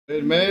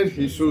Մեր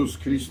Հիսուս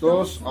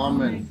Քրիստոս,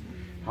 ամեն,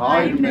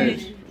 հայր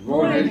մեր,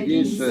 որ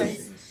հերգինս ես,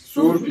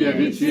 սուրբ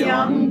եղիցի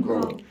անուն քո,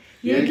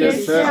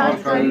 եկեցե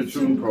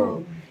արքայություն քո,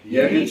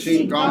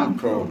 եղիցին կամ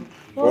քո,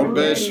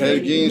 որպես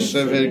հերգին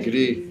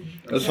սևերգրի,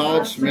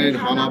 ըսած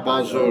մեր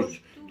հանապազոր,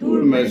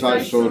 դուր մեզ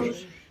այսօր,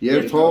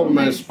 և թող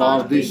մեզ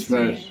պարդիս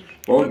մեր,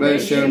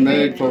 որպես և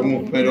մեկ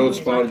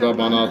թողմուկներոց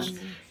պարդաբանած,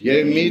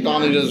 և մի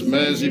տանիրս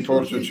մեզ ի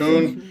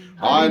փորձություն,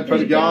 այլ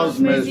փրկյալ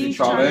մեզ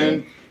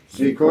իչարեն,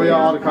 Զիքոյ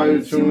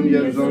արքայություն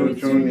և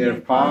զորություն և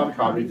փառք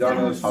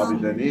հավիտյանս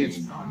հավիտենից,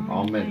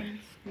 ամեն։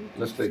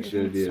 Նստեք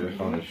սիրելի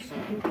երեխաներ։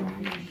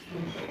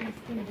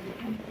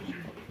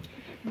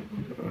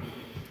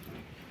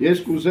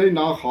 Ես կուզեի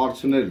նախ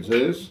հարցնել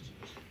ձեզ,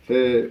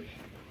 թե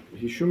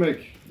հիշում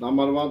եք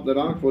նամարվան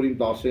դրանք, որ իմ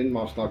դասերին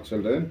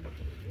մասնակցել են,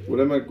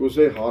 ուրեմն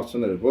կուզեի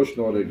հարցնել ոչ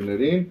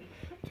նորեկներին,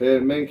 թե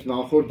մենք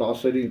նախորդ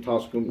դասերի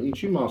ընթացքում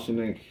ինչի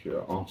մասին ենք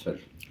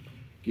անցել։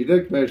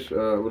 Գիտեք մեր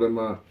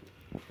ուրեմն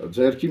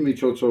ձերքի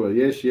միջոցով է,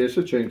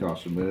 եսը չենք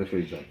ասում,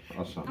 երեխեքի ջան,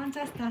 ասամ։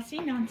 Անցած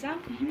դասին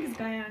անցանք 5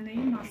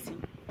 զգայարանների մասին։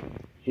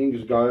 5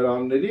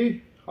 զգայարանների,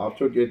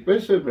 արդյոք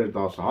այդպես էր մեր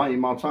դասը, հա,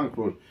 իմացանք,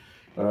 որ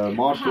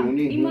մարդը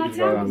ունի 5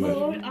 զգայարաններ։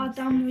 Իմացանք, որ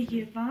Ադամն ու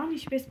Եվան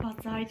ինչպես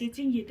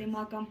բացահայտեցին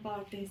Եդեմական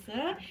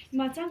պարտեզը,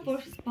 իմացանք, որ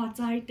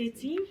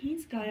բացահայտեցին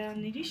 5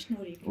 զգայարանների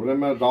շնորհիվ։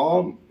 Ուրեմն դա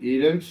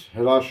իրենց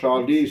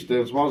հրաշալի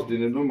ստեղծված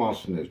լինելու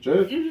մասին էր, չէ՞։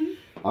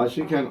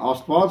 Այսինքն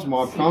Աստված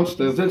մարդկանց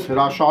ստեղծեց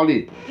հրաշալի։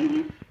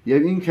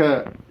 Եվ ինքը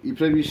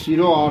իբրևի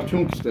սիրո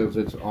արդյունք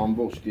ստեղծեց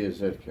ամբողջ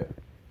տիեզերքը։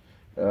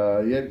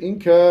 Եվ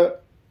ինքը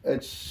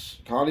այդ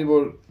քանի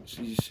որ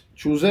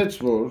չուզեց,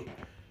 որ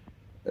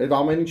այդ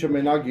ամեն ինչը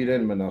մենակ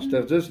իրեն մնա,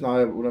 ստեղծեց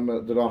նաև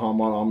ուրեմն դրա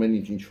համար ամեն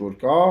ինչ որ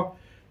կա,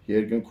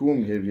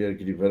 երկնքում եւ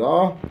երկրի վրա,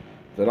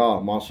 դրա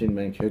մասին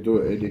մենք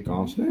հետո էլի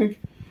կանցնենք,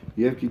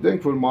 եւ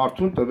գիտենք, որ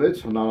մարդուն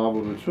տվեց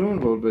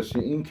հնարավորություն,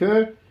 որովհետեւ ինքը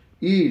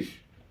իր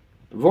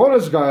որը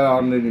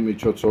զգայարանների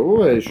միջոցով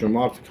ով է հիշում,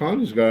 մարդը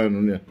քանի զգայարան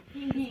ունի։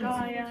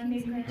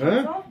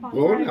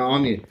 Որն է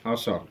անի,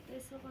 հասա։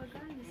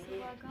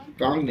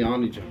 Կանգնի,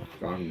 անի ջան,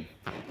 կանգնի։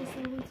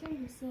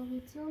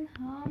 Հուսողություն,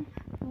 համ,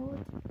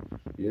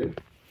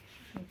 հոտ։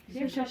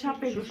 Եվ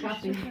շոշափել։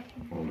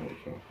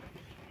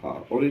 Հա,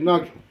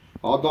 օրինակ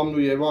Ադամն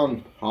ու Եվան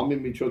համի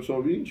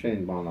միջոցով ինչ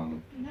էին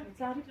բանանում։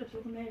 Ծառի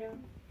պտուղները։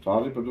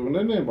 Ծառի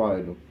պտուղներն են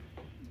վայելում։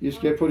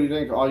 Իսկ երբ որ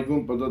իրենք այգում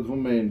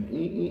պտտվում էին,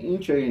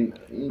 ինչ էին,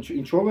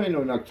 ինչով էին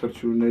օրինակ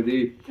թռչունների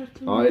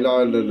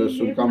այլ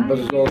լսում կամ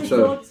բրզոցը,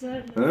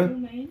 հա?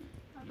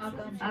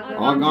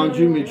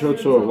 Ականջի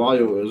միջոցով,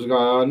 այո,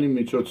 զգայարանի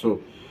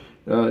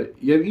միջոցով։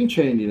 Եվ ինչ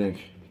էին իրենք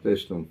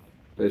տեսնում։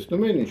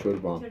 Տեսնում էին ինչ որ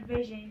բան։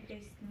 Ջրվեժ էին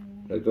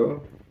տեսնում։ Հետո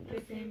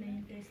Տեսեն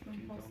էին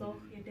տեսնում հոսող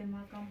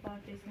Եդեմական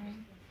պարտեզում։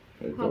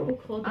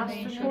 Հապուկ խոտեր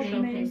էին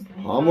շոշափել։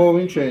 Համով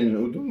ինչ էին,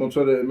 ոնց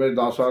որ մեր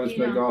դասարից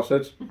մեկը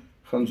ասեց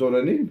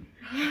խնձորենին։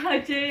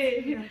 Չէ։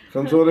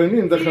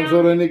 Խնձորենին, դե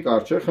խնձորենի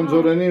կար, չէ՞,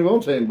 խնձորենին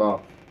ոնց էին բա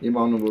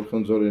իմանում որ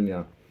խնձորենի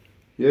է։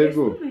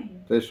 Երկու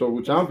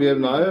տեսողությամբ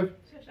եւ նաեւ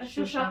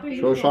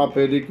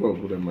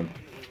շոշափելիքով ուրեմն։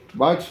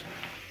 Բայց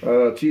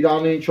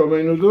ծիրանը ինչով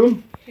էին ուտում։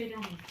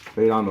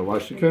 Բերանով,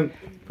 այսինքն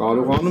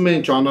կարողանում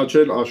էին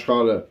ճանաչել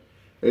աշխարհը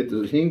այդ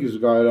 5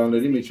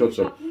 զգայարանների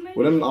միջոցով։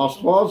 Ուրեմն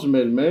Աստված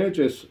մեր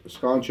մեջ այս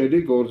սքանչելի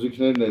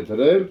գործիքներն է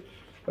դրել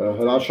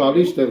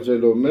հրաշալի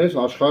ստեղծելով մեզ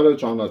աշխարհը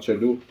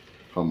ճանաչելու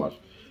համար։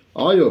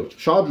 Այո,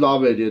 շատ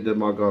լավ էր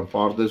Եդեմական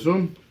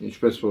պարտեզում,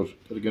 ինչպես որ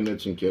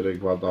կրկնեցինք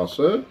երեկվա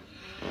դասը։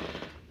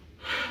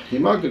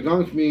 Հիմա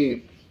կգանք մի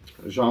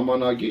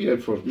ժամանակի,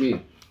 երբ որ մի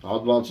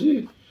հատվածի,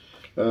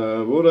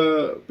 որը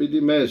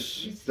պիտի մեզ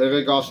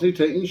տեղեկացնի,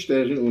 թե ինչ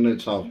տեղի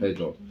ունեցավ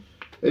հետո։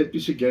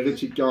 Այդպիսի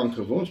գեղեցիկ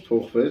կյանքը ոնց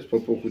փոխվեց,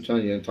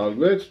 փոփոխության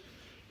ենթարկվեց,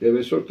 եւ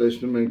այսօր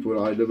տեսնում ենք,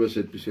 որ այլևս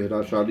այդպիսի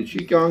հրաշալի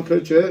չի կյանքը,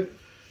 չէ,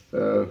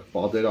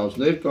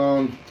 պատերազմներ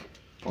կան,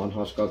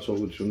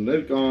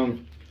 անհասկացողություններ կան,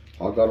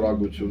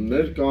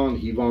 հակառակություններ կան,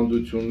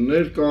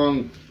 հիվանդություններ կան,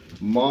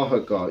 մահը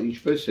կա,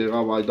 ինչպես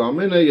եղավ այդ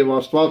ամենը եւ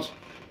Աստված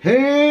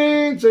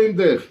հենց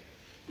այնտեղ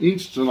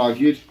ինչ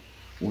ծրագիր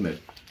ուներ։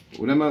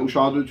 Ուրեմն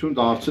ուշադրություն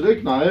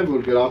դարձրեք նաեւ,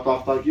 որ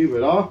գրատախտակի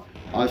վրա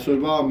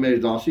այսօրվա մեր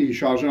դասի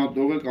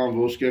հիշարժանատողը կամ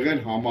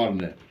ոսկեղեն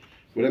համարն է։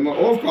 Ուրեմն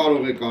ով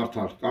կարող է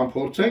կարդալ, կամ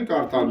փորձենք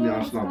կարդալ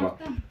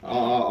միասնաբար։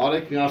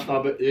 Արեք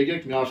միասնաբար,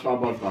 եկեք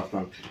միասնաբար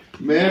կարդանք։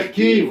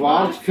 Մեղքի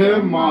վարձքը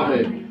մահ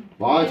է,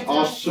 բայց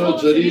Աստծո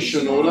ջրի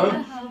շնորհը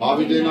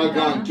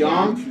հավիտենական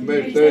կյանք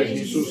մեր Տեր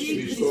Հիսուս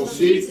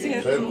Քրիստոսի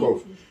Մեղքով։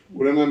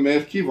 Ուրեմն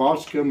մեղքի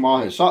վարձքը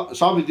մահ է։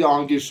 Սա պիտի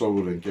անգիր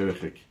սովորենք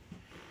երեխեք։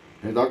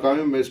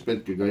 Հետագայում մեզ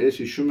պետք է գա։ Ես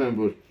հիշում եմ,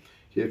 որ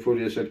երբ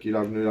որ ես այդ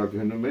Կիրակնօրյա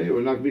գնում էի,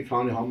 օրինակ մի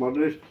քանի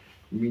համարներ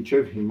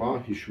մինչև հիմա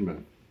հիշում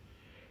եմ։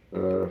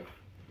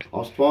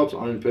 Աստված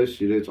այնպես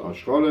սիրեց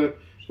աշխարհը,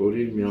 որ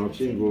իր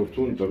միածին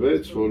որդուն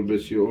տվեց,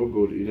 որպեսզի ով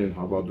որ իրեն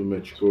հավատում է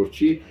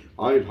չկորչի,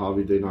 այլ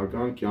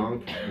հավիտենական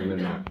կյանք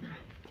ունենա։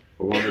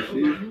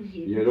 Հովհաննեսի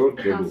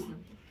 3-րդ գլուխ։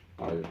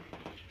 Այո։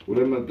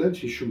 Ուրեմն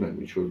դից հիշում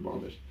եմ ինչ որ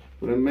բաներ։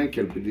 Ուրեմն մենք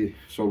էլ պիտի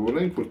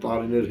սովորենք, որ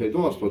տարիներ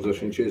հետո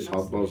Աստվածաշնչի այս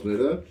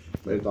հատվածները,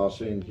 մեր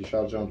դասերին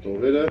հիշարժան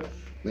տողերը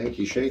մենք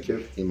հիշենք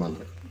եւ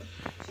իմանանք։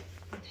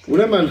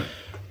 Ուրեմն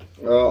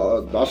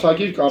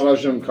դասագիր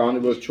կառաջեմ, քանի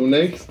որ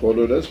չունենք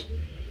բոլորս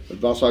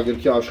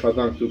դասագրքի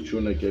աշխատանք դուք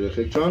չունեք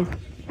երեխեք ջան,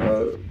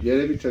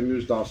 երևի թե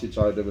մյուս դասից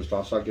այլևս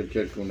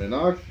դասագրքեր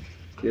կունենաք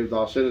եւ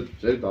դասերը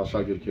ձեր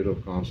դասագրքերով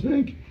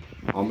կանցնենք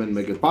ամեն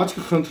մեկը։ Բայց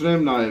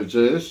կխնդրեմ նաեւ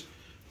ձեզ,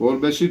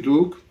 որբեսի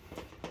դուք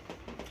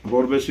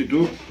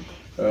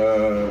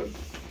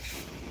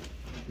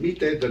մի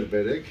տետր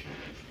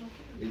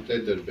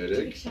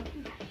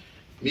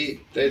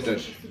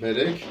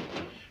բերեք,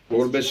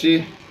 որբեսի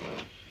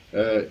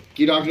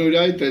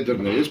Կիրակնօրյայի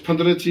տետրն է, ես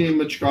փնտրեցի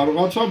իմը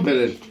չկարողացա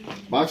բերել,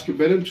 բայց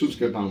կբերեմ ցույց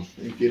կտամ,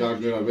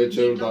 Կիրակնօրյա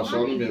 6-րդ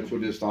դասարանում, երբ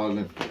որ ես տարել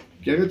եմ,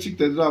 գեղեցիկ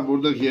տետր է,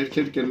 որտեղ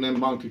երգեր կլինեն,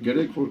 բան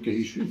կգրեք, որ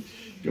կհիշվի,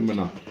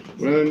 կմնա։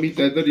 Ուրեմն մի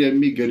տետր եւ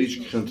մի գրիչ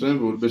կխնդրեմ,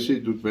 որպեսզի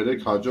դուք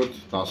բերեք հաջորդ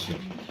դասին։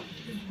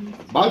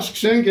 Բայց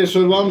սկսենք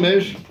այսօրվա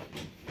մեր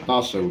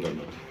դասը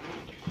ուրեմն։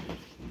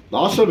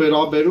 Դասը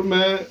վերաբերում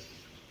է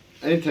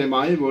այն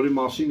թեմային, որի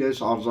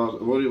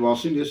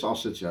մասին ես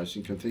ասեցի,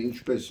 այսինքն թե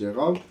ինչպես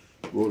եղավ,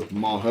 որ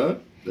մահը,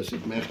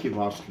 տեսեք մեղքի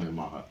վարձքն է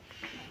մահը։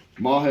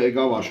 Մահը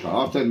եկավ աշխարհ,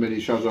 արդեն մեր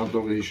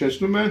հիշաժանտողը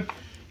հիշեցնում է,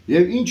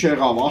 եւ ինչ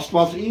եղավ,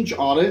 Աստված ինչ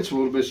արեց,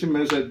 որովհետեւ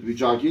մեզ այդ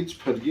վիճակից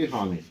փրկի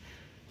հանի։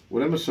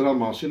 Ուրեմն սրա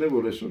մասին է,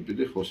 որ այսօր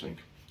պիտի խոսենք։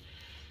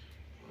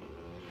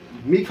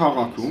 Մի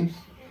քաղաքում,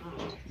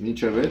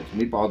 մինչև այդ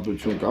մի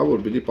պատմություն կա, որ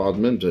պիտի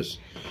պատմեմ ձեզ։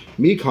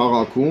 Մի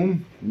քաղաքում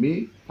մի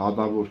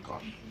դատավոր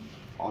կար,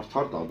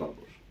 արդար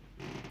դատավոր։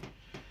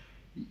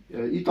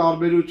 Ի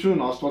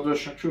տարբերություն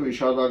Աստվածաշնչում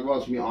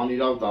հիշատակված մի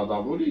անիրավ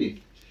դատավորի,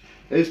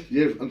 այս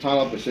եւ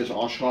ընդհանրապես այս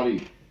աշխարհի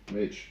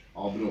մեջ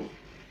ապրող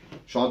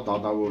շատ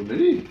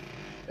դատավորների,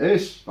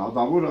 այս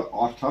դատավորը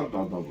արդար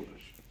դատավոր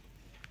էր։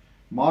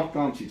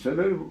 Մարդկանցից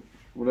էր,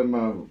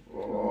 ուրեմն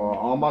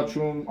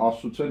ամաչում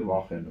Աստծուց էր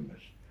վախենում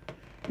էր։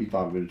 Ի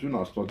տարբերություն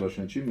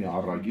Աստվածաշնչի մի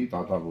առագի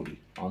դատավորի,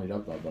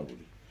 անիրավ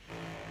դատավորի։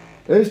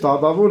 Այս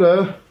դատավորը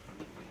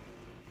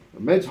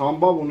մեծ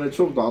համբավ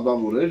ունեցող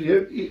դատավոր էր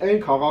եւ այն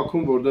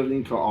քաղաքում, որտեղ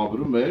ինքը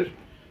ապրում էր,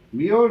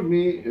 մի օր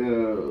մի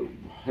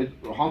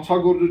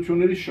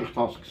հանցագործությունների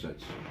շղթա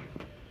սկսեց։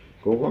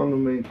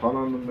 Գողանում էին,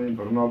 թանանում էին,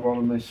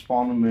 բռնաբանում էին,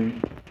 սպանում էին,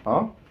 հա?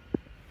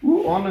 Ու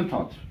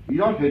անընդհատ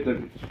իրար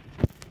հետևից։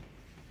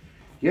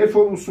 Երբ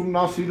որ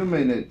ուսումնասիրում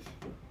են այդ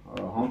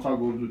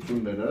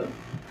հանցագործությունները,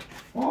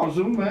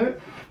 պարզվում է,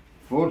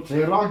 որ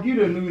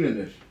ձեռագիրը նույնն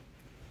էր։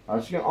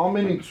 Այսինքն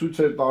ամեն ինչ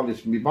ցույց էր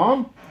տալիս մի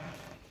բան,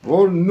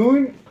 որ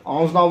նույն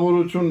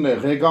անձնավորությունն է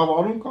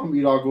ղեկավարում կամ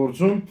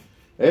իրագործում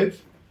այդ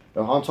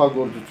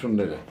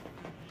հանցագործությունները։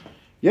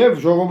 Եվ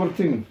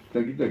ժողովրդին,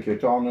 դե գիտեք,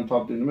 եթե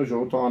անընդհատ լինում է,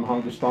 ժողովուրդը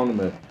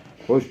անհանգստանում է,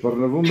 ոչ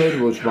բռնվում էր,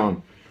 ոչ բան։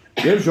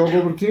 Եվ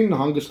ժողովրդին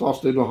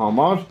հանգստացնելու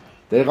համար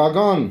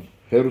տեղական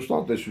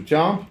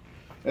հեռուստատեսությամբ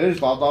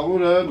այս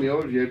դատավորը մի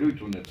օր ելույթ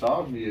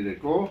ունեցավ, մի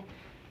երեկո,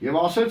 եւ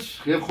ասեց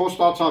եւ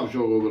խոստացավ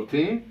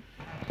ժողովրդին,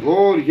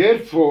 որ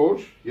երբ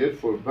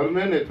որ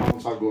բռնեն այդ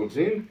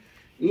հանցագործին,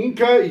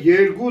 ինքը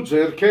երկու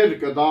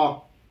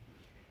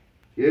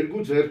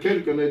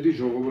ձեռքեր կնետի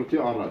ժողովրդի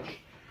առաջ,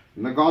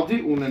 նկատի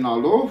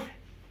ունենալով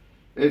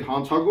այդ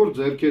հանցագործ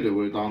ձեռքերը,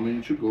 որ այդ ամեն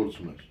ինչը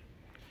գործում էր։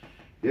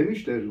 Եվ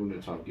ինչ տեղի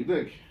ունեցավ,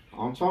 գիտեք,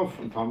 անցավ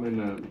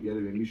ընդամենը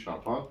երևի մի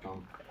շաբաթ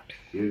կամ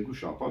երկու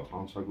շաբաթ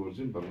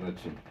հանցագործին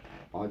բռնեցին,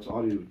 բայց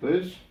արի ու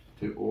տես,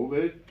 թե ով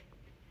է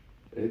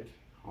այդ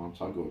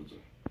հանցագործը։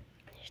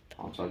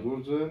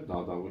 Հանցագործը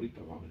դատավորի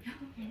տղան էր։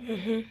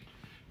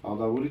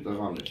 Դատավորի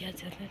տղան էր։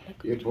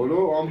 Եվ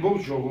բոլոր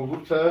ամբողջ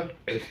ժողովուրդը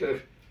այստեղ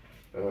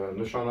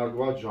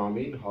նշանակված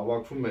ժամին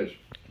հավաքվում էր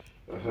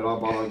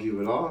հրապարակի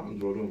վրա,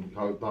 ընդ որում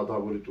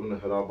դատավորի տունը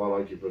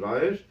հրապարակի վրա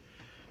էր,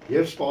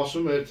 եւ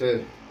սպասում էր, թե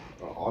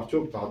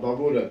արդյոք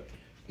դատավորը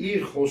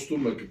իր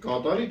խոստումը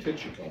կկատարի, թե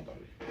չի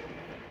կատարի։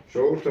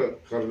 Ժողովուրդը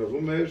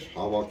խռնվում էր,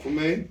 հավաքվում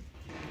էին,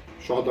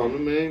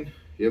 շատանում էին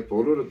եւ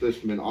բոլորը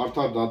տեսնում են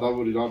արդար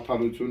դատավոր իր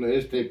արդարությունը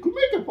այս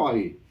դեպքում է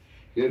կպահի,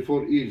 երբ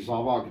որ իր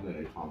զավակն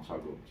է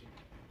հանցագործը։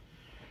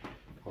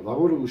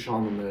 Դատավորը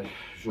ուշանում էր,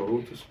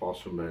 ժողովուրդը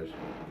սպասում էր։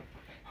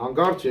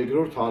 Հանկարծ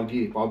երկրորդ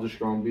հարգի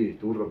պատշգամբի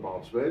դուռը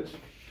բացվեց,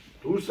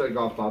 դուրս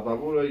եկավ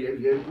դատավորը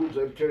եւ երկու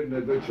ձեռքեր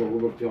նետեց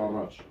ժողովրդի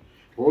առաջ։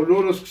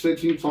 Բոլորը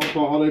սկսեցին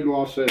ցամփահարել ու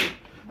ասել.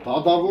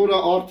 «Դատավորը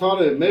արդար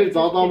է, մեր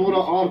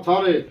դատավորը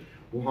արդար է»,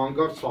 ու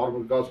հանկարծ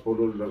սարմրգած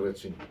բոլորը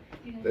լռեցին։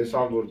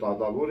 Տեսան, որ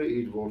դատավորը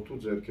իր որդու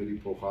ձեռքերի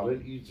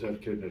փոխարեն իր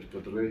ձեռքերն էր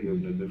կտրել եւ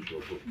նետել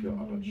ժողովրդի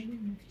առաջ։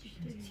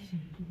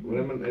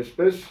 Ուրեմն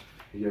այսպես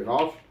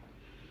եղավ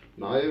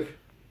նաեւ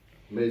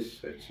մեզ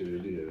հետ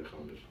սիրելի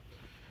երեխաներ։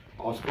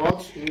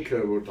 Աստված ինքը,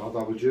 որ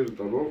դատավճիռ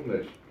տվողն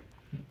էր,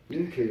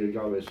 ինքը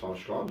եկավ այս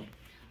աշխարհ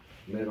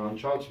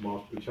մեղանչած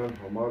մարդկության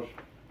համար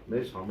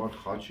մեզ համար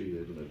խաչը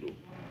ելնելու,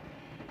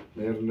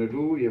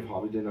 մեռնելու եւ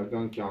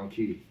հավիտենական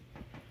կյանքի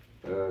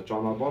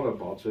ճանապարհը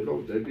բացելով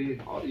դեպի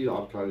իր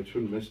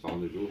արքայություն մեզ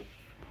տանելու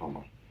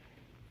համար։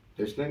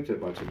 Տեսնենք, թե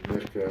բայց այդ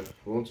մեղքը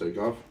ոնց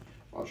եկավ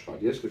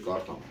աշխարհ։ Ես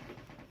կկարդամ։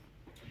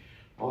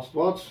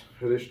 Աստված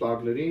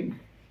հրեշտակներին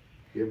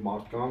եւ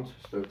մարդկանց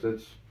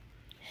ստեղծեց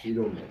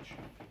սիրո մեջ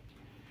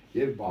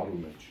եւ բարու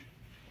մեջ։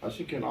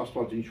 Այսինքն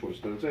Աստված ինչ որ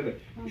ստեղծել է,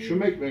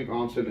 հիշում եք մենք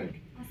անցել ենք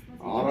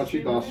առաջի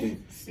դասին,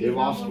 եւ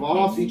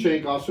Աստված ինչ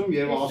ենք ասում,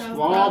 եւ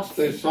Աստված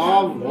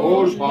տեսավ,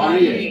 որ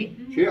բարի է,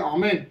 չէ՞,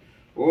 ամեն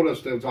օրը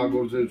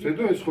ստեղծագործելուց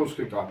հետո այս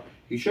խոսքը կա,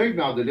 հիշեք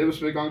նադել, եւս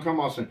մեկ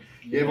անգամ ասենք,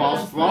 եւ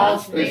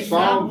Աստված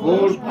տեսավ,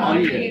 որ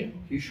բարի է,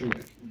 հիշում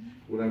եք,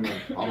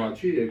 ուրեմն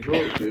առաջի,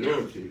 երկրորդ,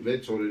 երրորդ,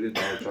 6 օրերի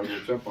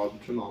տարածագործության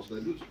պատմություն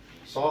անցնելուց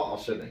սա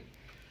ասել ենք,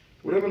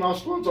 ուրեմն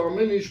Աստված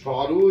ամեն ինչ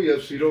բարու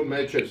եւ սիրո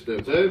մեջ է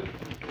ստեղծել,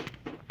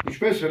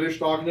 ինչպես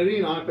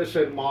հրեշտակներին, այնպես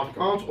էլ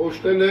մարդկանց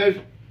օժտել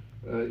էր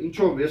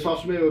ինչով, ես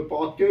ասում եմ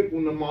պատկեր ու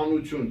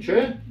նմանություն,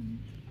 չէ,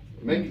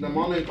 մենք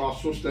նման ենք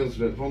Աստծուն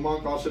ստեղծվել,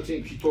 ոմանք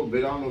ասեցին քիթով,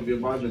 բերանով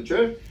եւ այլն, չէ,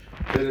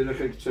 դեր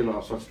երեխեքից էլ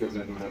ասած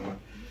կրնեն ուրեմն,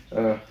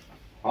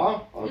 հա,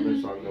 արմեն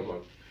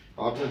սարգսական,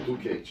 արդեն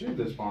դուք եք, չէ,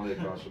 դες բան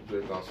եք ասում,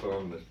 դեր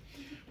դասարանն էր,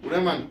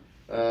 ուրեմն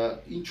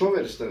ինչով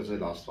էր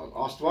ստեղծել Աստված,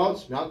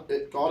 Աստված մի հատ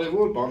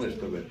կարևոր բան էր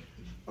տվել,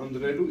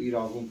 ընտրելու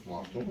իրավունք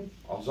մարդուն,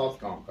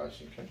 ազատ կամք,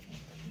 այսինքն,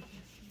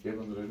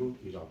 եւ ընտրելու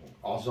իրավունք,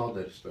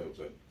 ազատ էր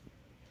ստեղծել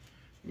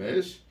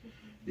մեզ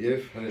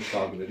եւ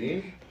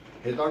հրեշտակներին,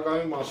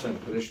 հետագայում ասեմ,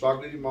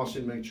 հրեշտակների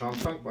մասին մենք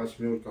չանցանք, բայց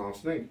մի օր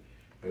կանցնենք,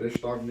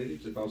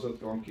 հրեշտակներից այդ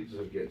ազատ կամքից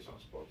զրկեց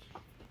Աստված,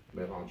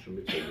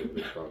 մեղանչումից եւ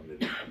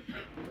հրեշտակների,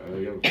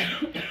 եւ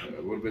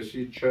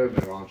որովհետեւ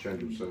չմեղանչեն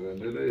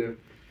լուսեղենները եւ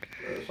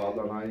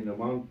սատանայի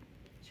նման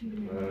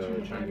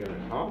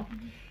չընկնեն, հա,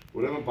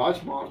 ուրեմն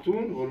բայց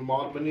մարդուն, որ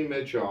մարմնի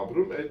մեջ է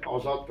ապրում, այդ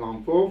ազատ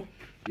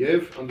կամքով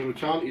եւ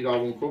ընտրության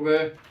իրավունքով է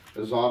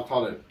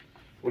զարդարել,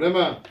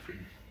 ուրեմն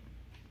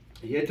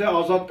եթե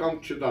ազատ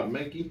կամք չդար,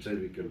 մենք ինչ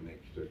ձևի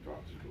կլինենք ձեր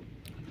կարծիքով։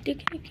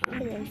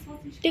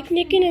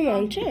 Տեխնիկի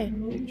նման, չէ՞։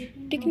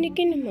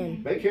 Տեխնիկի նման։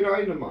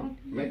 Մեքենայի նման,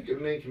 մենք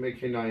կլինենք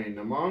մեքենայի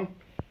նման,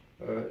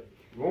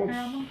 ոնց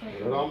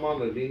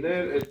հրամանը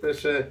լիներ,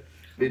 այդպես է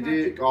պիտի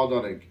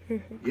կատարենք։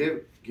 Եվ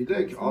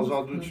գիտեք,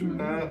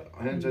 ազատությունը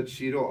հենց այդ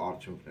սիրո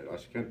արդյունքն էր,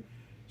 այսինքն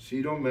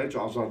սիրո մեջ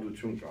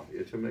ազատություն կա։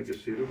 Եթե մեկը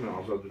սիրում է,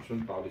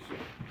 ազատություն տալիս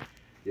է։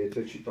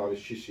 Եթե չի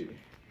տալիս, չի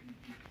սիրում։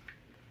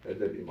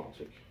 Այդ էլ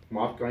իմացեք։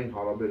 Մարդկային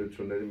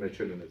հարաբերությունների մեջ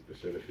էլ են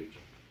այդպես երեխեք։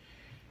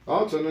 Հա,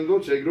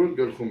 ծննդոց երկրորդ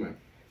գլխում է։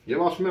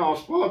 Եվ ասում է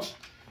Աստված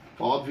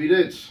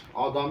պատվիրեց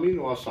Ադամին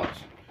ու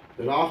ասաց.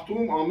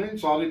 դրախտում ամեն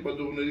ծառի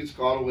պտուղներից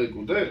կարող եք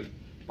ուտել,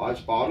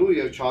 բայց բարու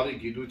եւ չարի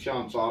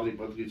գիտության ծառի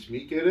պտղից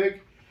մի կերեք,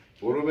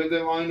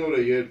 որովհետեւ այն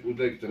օրը, երբ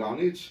ուտեք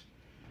դրանից,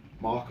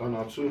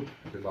 մահկանացու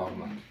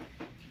կդառնաք։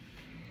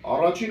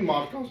 Առաջին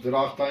մարդկանց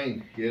դրախտային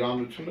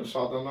երանությունը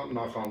սատանան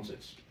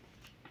նախանձեց։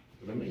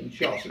 Ուրեմն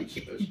ինչի ասեց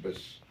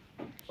այսպես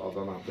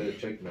Սատանան դեր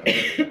չեք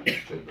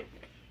մեղել,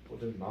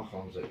 որտեղ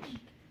նախանձեց։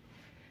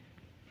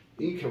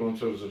 Ինքը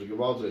ոնց որ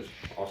զրկված էր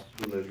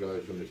Աստծո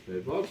ներկայությունից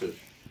ներված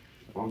էր,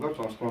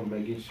 հանկարծ Աստված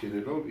մեկին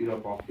սիրելով իր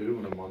պատկերով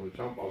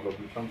նմանությամբ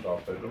ազատությամբ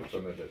դարձելով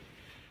ծնել էր։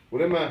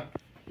 Ուրեմն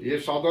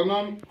եւ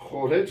Սատանան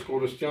խորհեց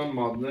կորստյան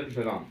մատնել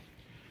նրան։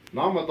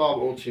 Նա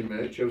մտավ օձի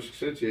մեջ եւ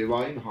սկսեց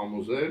Եվային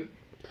համոզել,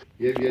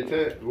 եւ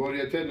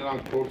եթե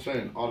նրանք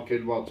փորձեն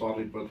արգելված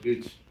ծառի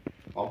պտղից,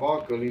 ապա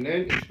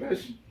կլինեն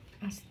ինչպես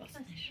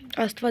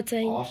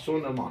Աստվածային Աստծո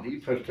նման,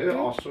 իբր թե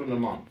Աստծո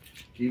նման,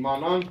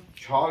 կիմանան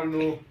չարն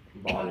ու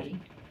բարին։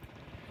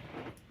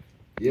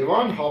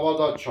 Եվան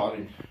հավատաց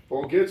չարին,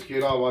 փոխեց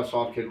գերավ այս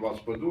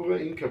արգելված պտուղը,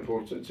 ինքը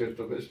փորձեց եւ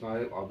տվեց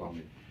նաեւ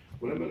Ադամին։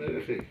 Ուրեմն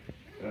երեխեք,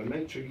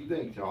 մենք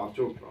չգիտենք թե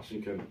արդյոք,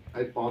 ասինքն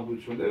այդ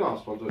պատմությունները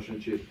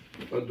Աստվածաշնչի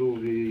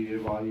պտուղի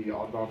Եվայի,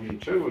 Ադամի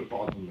չէ որ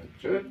պատմում են,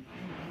 չէ։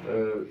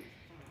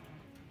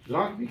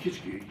 Դրանք մի քիչ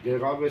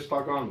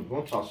գեղարվեստական,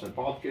 ոնց ասեմ,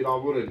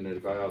 պատկերավոր են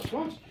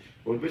ներկայացված,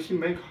 որովհետեւ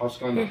մենք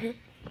հասկանանք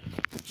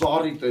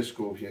ծառի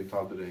տեսքով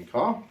ենթադրենք,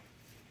 հա։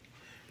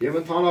 Եվ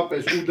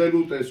ընդհանրապես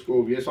ուտելու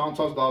տեսքով, ես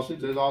անցած դասից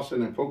ձեզ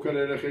ասել եմ, փոքր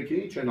երեխեքի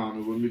ինչ են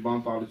անում, որ մի բան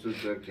տալիս է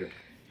ձեռքը։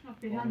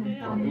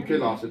 Դուք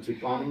էլ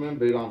ասեցիք, անում են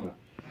բերանը։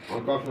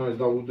 Անկախ նայած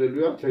դա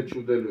ուտելու է, թե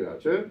չուտելու է,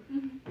 չէ։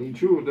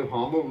 Ինչու, որտեղ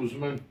համով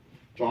ուզում են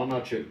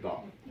ճանաչել դա։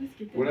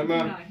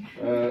 Ուրեմն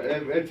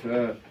այդ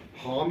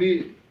համի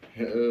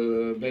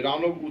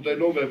բերանով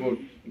ուտելով է, որ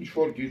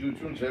ինչ-որ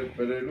գիտություն ձեռք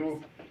բերելու,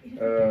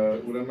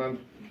 ուրեմն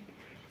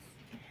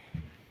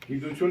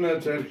գիտությունը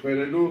ձեռք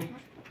բերելու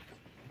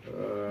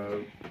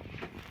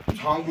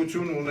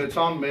ցանկություն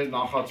ունեցան մեր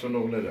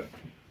նախածնողները։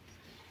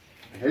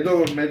 Հետո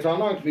որ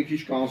մեծանանք մի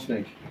քիչ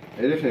կանցնենք։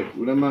 Երեխեք,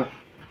 ուրեմն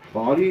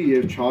բարի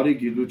եւ չարի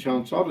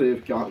գիտության ծառը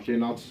եւ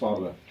կենաց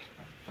ծառը։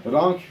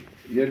 Դրանք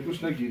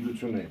երկուսն է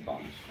գիտություն են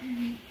տալիս։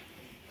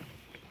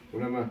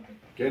 Ուրեմն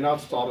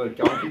կենաց ծառը,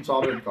 կյանքի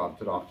ծառը կա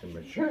դրախտի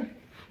մեջ, չէ՞։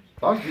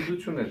 Դա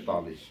գիտություն է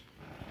տալիս։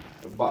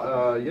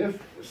 Եվ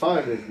սա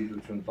է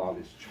գիտություն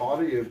տալիս,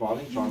 չարը եւ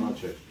բարին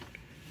ճանաչել։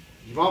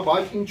 Հիմա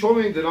բայց ինչով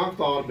են դրանք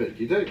տարբեր,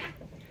 գիտեք։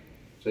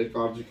 Ձեր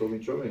կարծիքով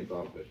ինչով են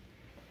տարբեր։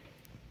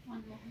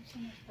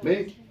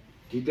 Մենք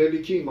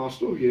գիտելիքի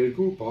իմաստով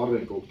երկու բառ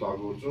ենք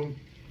օգտագործում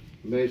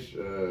մեր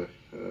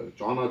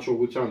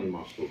ճանաչողության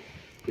իմաստով։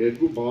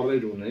 Երկու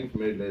բառեր ունենք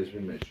մեր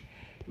լեզվի մեջ։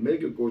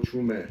 Մեկը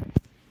կոչվում է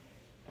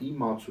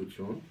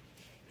իմացություն,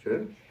 չէ՞։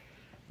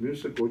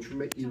 Մյուսը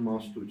կոչվում է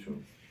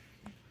իմաստություն։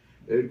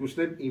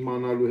 Երկուսն էլ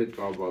իմանալու հետ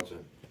կապված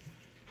են։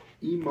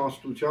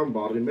 իմաստության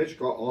բառի մեջ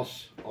կա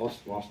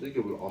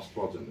մասնիկը, որ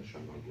Աստված է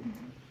նշանակում։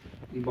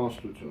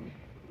 Իմաստություն,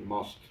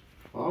 իմաստ,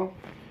 հա,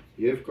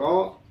 եւ կա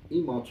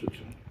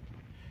իմացություն։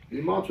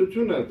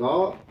 Իմացությունը դա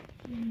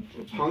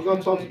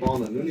ցանկացած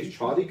բան է, նույնիսկ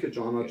չարիքը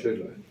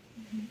ճանաչելը է։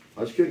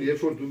 Այսինքն, երբ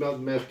որ դու մի հատ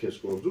մեղք ես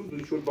գործում, դու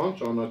ինչ-որ բան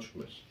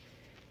ճանաչում ես։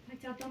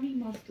 Բայց ատամի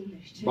իմաստուն է,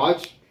 չէ՞։ Բայց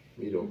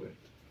մի րոպե,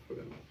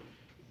 ուրեմն։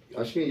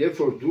 Այսինքն, երբ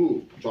որ դու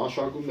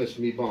ճաշակում ես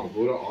մի բան,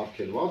 որը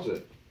արգելված է,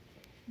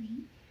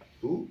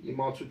 դու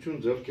իմացություն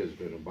ձեռք ես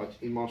բերում, բայց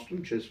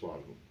իմաստուն չես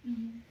վարվում։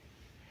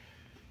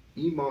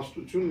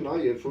 Իմաստությունն է,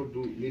 երբ որ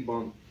դու մի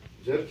բան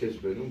ձեռք ես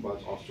բերում, բայց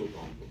Աստծո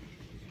կամքով։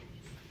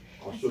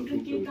 Աստծո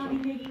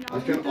թույլտվությամբ։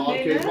 Այսինքն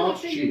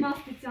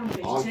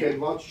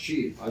արգելված չի,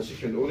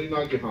 այսինքն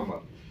օրինակի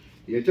համար։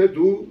 Եթե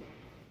դու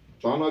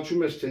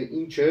ճանաչում ես, թե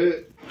ինչ է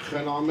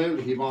խնամել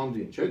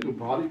հիվանդին, չէ՞, դու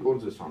բարի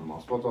գործ ես անում,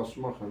 Աստված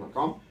ասում է խնամ,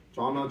 կամ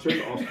ճանաչել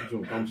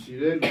Աստծուն, կամ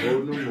սիրել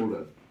հորն ու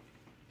մորը,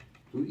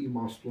 դու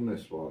իմաստուն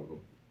ես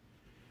վարվում։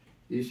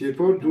 Իսկ երբ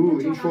որ դու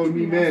ինչ-որ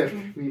մի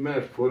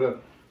մեղք, որը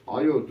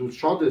այո, դու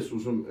շատ ես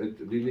ուզում այդ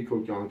լինի քո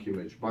կյանքի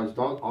մեջ, բայց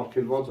դա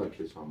արգելված է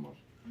քեզ համար։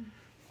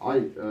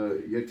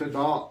 Եթե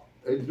դա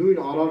այդ նույն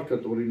արարքը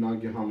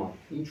օրինակի համար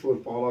ինչ-որ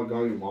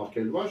պարագայում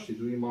արգելված չի,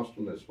 դու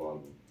իմաստուն ես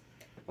վարվում։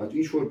 Այդ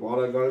ինչ-որ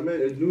պարագայում է,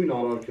 այդ նույն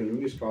արարքը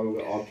նույնիսկ կարող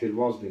է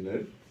արգելված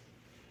լինել,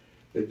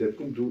 այդ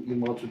դեպքում դու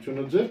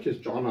իմացությունը ձեռք ես,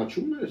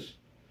 ճանաչում ես,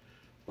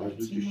 բայց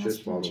դու ճիշտ չես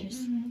վարում։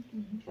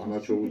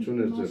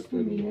 Ճանաչողություն ես ձեռք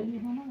բերում։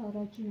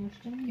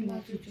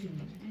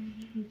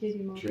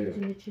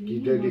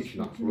 Գիտելիքն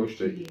է,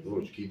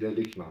 ոչ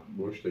գիտելիքն է,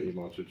 ոչ թե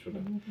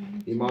իմացությունը։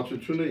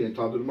 Իմացությունը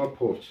ենթադրում է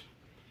փորձ։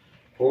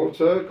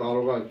 Փորձը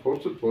կարող է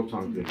փորձը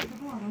փորձանք լինել։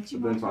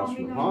 Դենց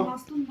ասում եմ, հա։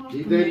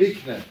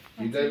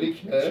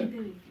 Գիտելիքն է։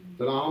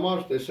 Դրա համար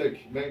տեսեք,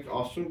 մենք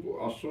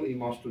Աստծո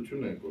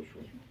իմաստություն ենք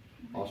կոչվում։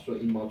 Աստծո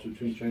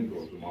իմացություն չենք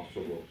գործում,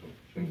 Աստծո գործում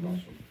չենք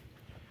ասում։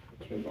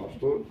 Չենք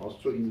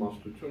Աստծո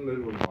իմաստությունն էր,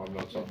 որ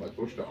մարմնացավ, բայց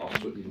ոչ թե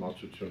Աստծո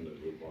իմացությունն էր,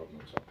 որ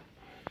մարմնացավ։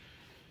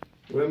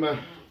 Ուրեմն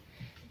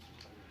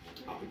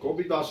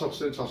կոպիտ ասած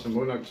sense ասեմ,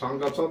 օրինակ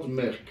ցանկացած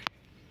մեղք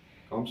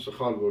կամ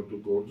սխալ, որ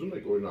դու գործում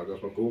եք, օրինակ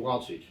ասում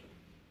գողացիր,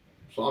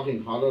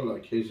 սաղին հարալա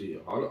քեզի,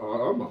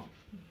 հարամա,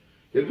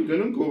 եւ դու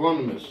գնում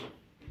գողանում ես։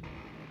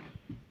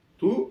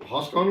 Դու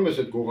հասկանում ես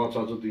այդ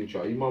գողացածը ինչ է,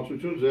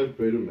 իմացություն ձեռք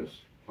բերում ես,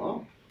 հա,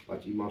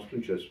 բայց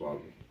իմաստուն չես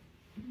վարվում։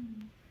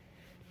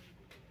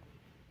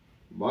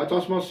 Բայց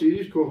ասում ես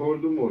սիրիր քո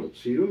հորն ու մորը,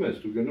 սիրում ես,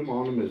 դու գնում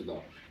անում ես դա։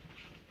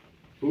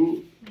 Դու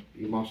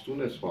իմաստուն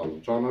ես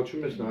վարվում,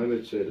 ճանաչում ես նաև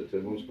այդ սերը, թե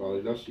ոնց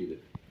կարելի է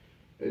սիրել։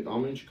 Այդ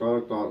ամեն ինչ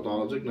կարող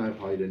տարածեք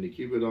նաև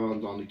հայրենիքի վրա,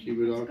 ընտանիքի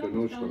վրա,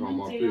 կնոջ,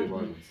 տղամարդու եւ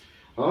այլն։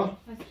 Հա?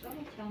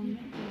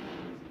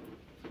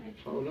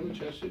 Ուրեմն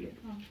չես սիրում։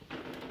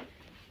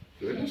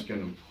 Դու ես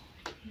գնում։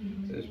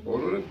 Ես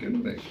բոլորը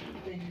գնում եք։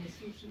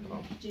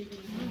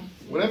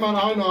 Ուրեմն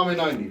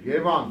այնուամենայնիվ,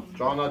 Եվան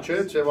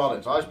ճանաչեց եւ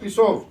արեց։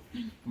 Այսպիսով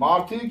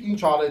մարդիկ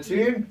ինչ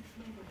արեցին,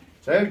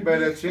 ձեռք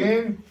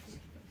բերեցին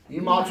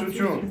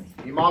իմացություն,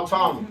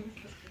 իմացան։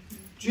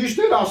 Ճիշտ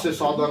էր ասես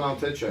Ադանան,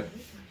 թե չէ։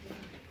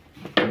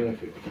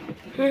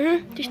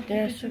 Ճիշտ է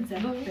ասում։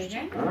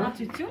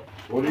 Իմացություն։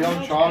 Որ իրան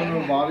չարն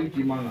ու բարիք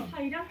իմանան։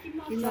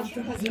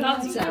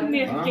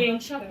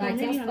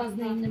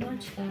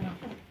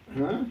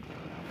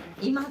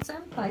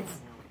 Իմացան, բայց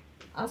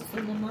Աստծո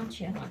նման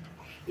չեղան։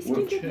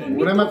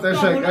 Ուրեմն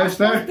տեսեք,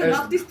 այստեղ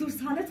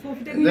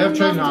դեռ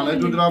չեն հանել,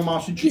 դու դրա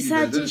մասին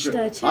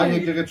չգիտես։ Այ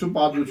եկեղեցու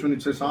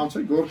պատմությունից ես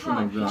անցել, գործ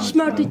ունենք դրանից։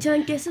 Ճշմարտության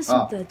կեսը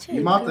սուտ է, չէ՞։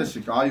 Հիմա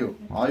տեսեք, այո,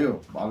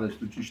 բալես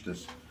դու ճիշտ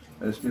ես։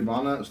 Այս մի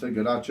բանը ըստե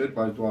գրած չէր,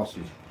 բայց դու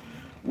ասիր։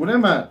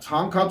 Ուրեմն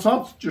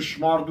ցանկացած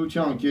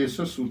ճշմարտության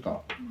կեսը սուտ է։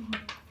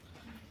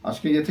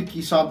 Այսինքն եթե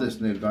կիսատ ես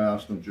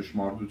ներկայացնում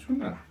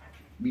ճշմարտությունը,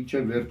 մինչև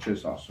վերջ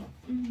չես ասում։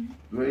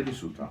 Դու էլի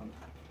սուտ ես։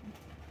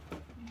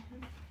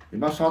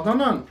 Հիմա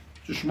Սատանան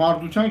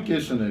ճշմարտության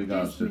կեսը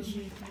ներկայացրեց։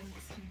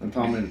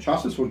 Ընդամենը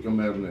չասես որ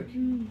կմեռնեք։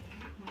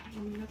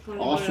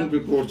 Աստծուն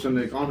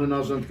կկորցնեք,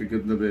 անհնազանդ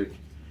կգտնվեք։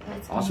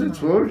 Ասեց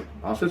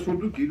որ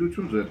դու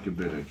գիտություն ձեռք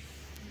կբերեք։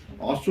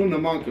 Աստծուն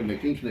նման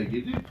կլինեք, ինքն է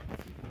գիտի։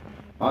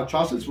 Հա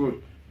չասեց որ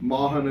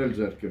մահն էլ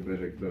ձեռք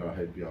կբերեք դրա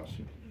հետ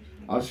միասին։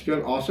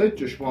 Այսինքն ասեց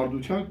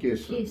ճշմարտության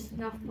կեսը։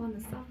 Լավ բան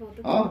է սա,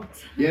 հա,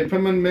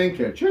 երբեմն մենք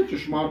էլ, չէ,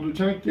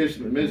 ճշմարտության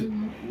կեսն է, մեզ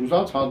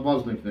ուզած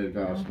հատվածն ենք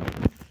ներկայացնում։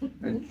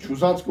 Այն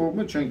չուզած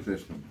կողմը չենք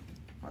տեսնում,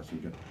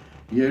 այսինքն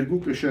երկու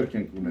կշերք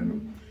ենք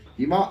ունենում։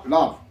 Հիմա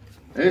լավ,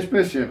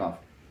 այսպես եղավ։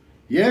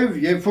 Եվ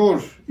երբ որ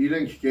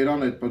իրենք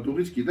կերան այդ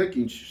պտուղից, գիտեք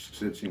ինչ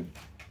սկսեցին։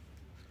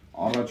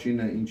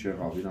 Առաջինը ինչ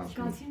եղավ իրանց։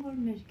 Սկացին որ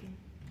մերկ են։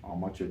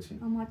 Ամաչեցին։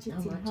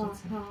 Ամաչեցին։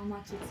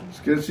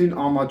 Սկսեցին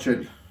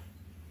ամաչել։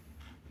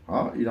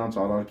 Հա, իրանց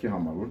արարքի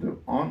համար, որտեղ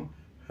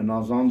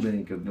անհնազանդ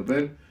էին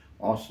գտնվել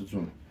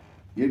Աստծուն։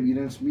 Եվ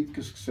իրենց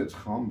միտքը սկսեց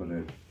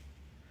խամրել։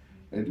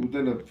 Այդ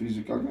ուտելը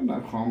ֆիզիկական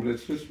նաև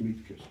խամրեցրեց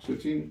միտքը,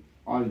 սկսեցին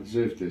այլ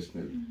ձև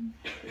տեսնել։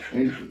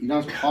 Այն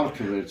իրանց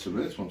փառքը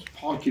վերցվեց, ոնց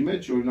փառքի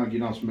մեջ օրինակ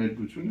իրանց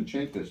մերգությունը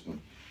չեն տեսնում։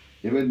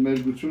 Եվ այդ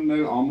մերգությունն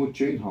էլ ամոթ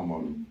չէին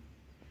համարում։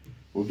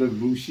 որտեղ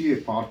լույսի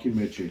եւ փառքի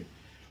մեջ է։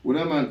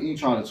 Ուրեմն ինչ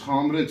արեց,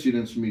 խամրեց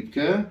իրենց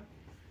միտքը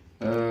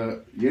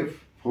եւ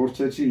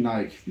փորձեցին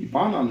նայեք, մի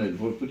բան անել,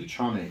 որ պետք է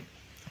չանեն։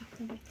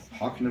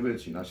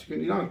 Հագնվեցին,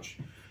 այսինքն իրանք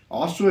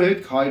Աստծո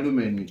հետ քայլում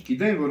են միշտ,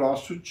 գիտեն, որ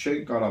Աստծուց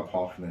չեն կարա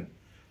փախնել։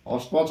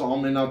 Աստված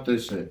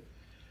ամենատես է,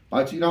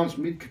 բայց իրանք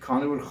միտքը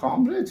քանի որ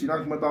խամրեց,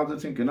 իրանք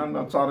մտածեցին գնան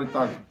նա ծառի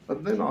տակ,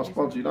 մտնեն,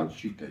 Աստված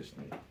իրանք չի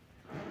տեսնի։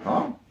 Հա?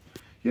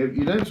 Եվ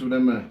իրենց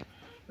ուրեմն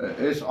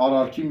այս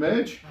արարքի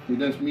մեջ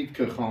իրենց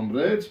միտքը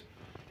խամրեց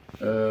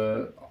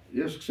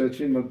եւ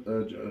սկսեցին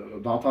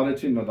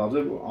դադարեցին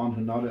մտածել, որ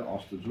անհնար է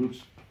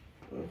Աստծուց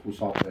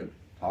խուսափել,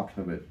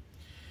 հագնվել։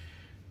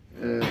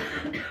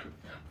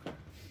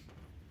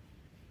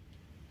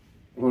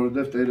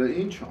 Որովհետև Տերը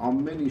ինչ,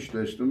 ամեն ինչ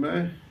տեսնում է,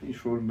 ինչ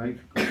որ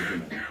մենք կրում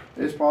ենք։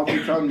 Այս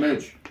պատմության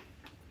մեջ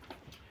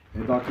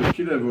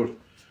հետաքրքիր է, որ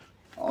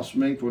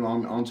ասում ենք, որ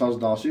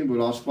անցած դասին,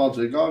 որ Աստված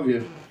եկավ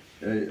եւ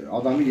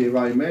Ադամի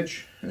Եվայի մեջ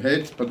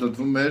հետ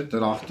պտտվում էր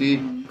դրախտի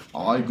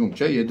այգում,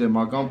 չէ,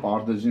 Եդեմական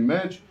պարտեզի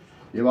մեջ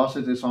եւ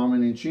ասեց այս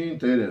ամեն ինչին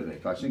Տեր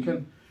եղեք,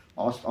 այսինքն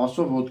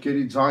Աստծո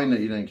ոտքերի ձայնը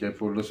իրենք երբ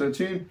որ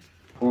լսեցին,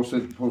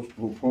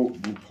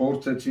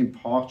 փորձեցին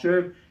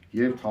փախչել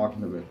եւ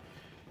թաքնվել։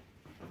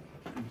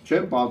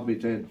 Չեմ պատմի,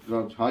 թե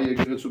հայ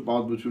եկեղեցու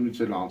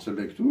պատմությունից էլ անցել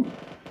եք դուք,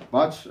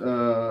 բայց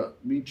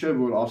մինչև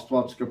որ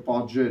Աստված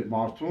կպատժեր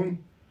մարդուն,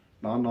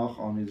 նա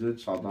նախ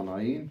անիծեց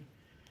սատանային,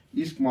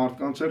 իսկ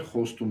մարդկանց էլ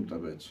խոստում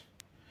տվեց։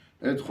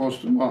 Այդ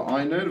խոստումը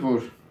այն էր,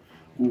 որ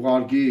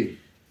կուղարկի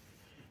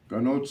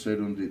կնոջ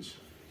սերունդից։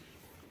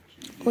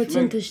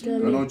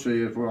 Կնոջը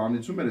երբ որ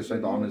անիծում էր, այս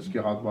այդ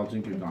անեծքի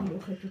հատվածին կգան,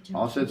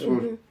 ասեց,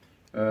 որ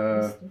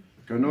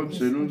կնոջ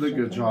սերունդը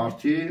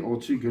կջարդի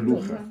օձի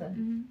գլուխը։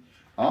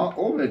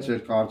 Ով է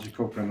ձեր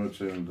կարծիքով կնոջ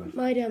սերունդը։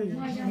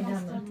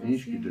 Մարիամն։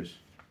 Ինչ գիտես։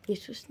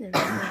 Յիսուսն է։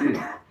 Ինչի։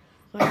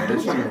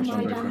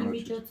 Մայրամի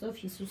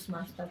միջոցով Հիսուս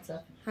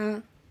մարտացավ։ Հա։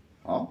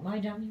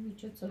 Մայրամի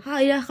միջոցով։ Հա,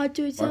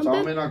 իրախաճությամբ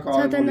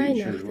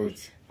սատանային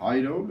ախտեց։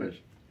 Հայրը ով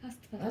էր։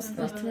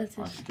 Աստված։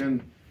 Այսինքն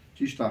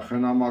ճիշտ է,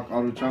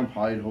 խնամակալությամբ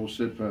հայր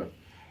Հովսեփը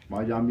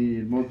Մարիամի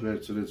իր մոտ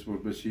վերցրեց,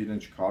 որպեսզի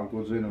իրեն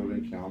չքարգոծեն,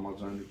 օրենքի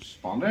համաձայնությամբ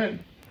սպանեն,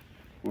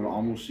 որ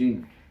ամուսին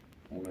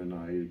ունենա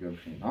իր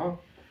գլխին, հա,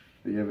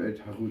 եւ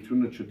այդ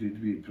հղությունը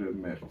չդիտվի իբրև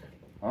մեղք,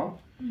 հա,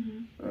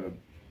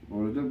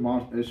 որովհետեւ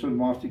այսօր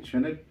մարդիկ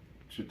չեն,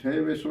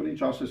 թեև այսօր ինչ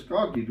ասես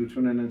կա,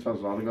 գիտություն են հենց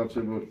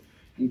զարգացել, որ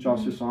ինչ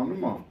ասես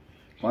անում է,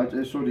 բայց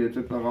այսօր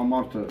եթե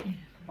տղամարդը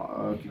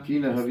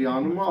կինը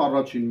հղիանում է,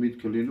 առաջին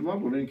միտքը լինում է,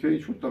 որ ինքը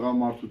ինչ-որ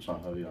տղամարդուց է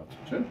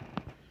հղիացել, չէ՞։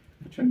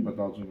 Չեն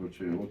մտածում, որ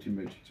չէ, օդի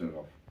մեջից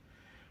եղավ։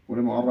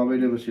 Ուրեմն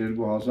առավել ևս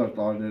 2000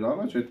 տարիներ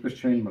առաջ այդպես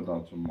չէին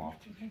մտածում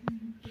մարդիկ։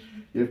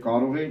 Եվ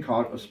կարող էին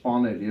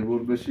սպանել, եւ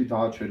որովհետեւ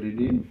դա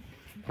չլինի,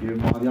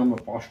 եւ Մարիամը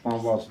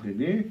պաշտպանված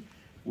լինի,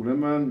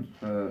 ուրեմն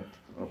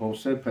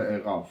Հովսեփը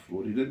եղավ,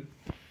 որ իրեն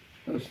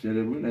ըստ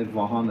երևույթին այդ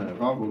վահանը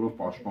եղավ, որով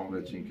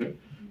պաշտպանվեց ինքը,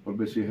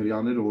 որովհետեւ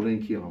հрьяաները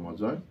օրենքի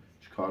համաձայն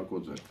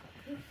չքարկոծեն։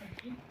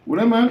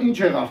 Ուրեմն ինչ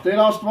եղավ, Տեր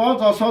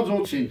Աստված ասաց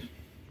օձին.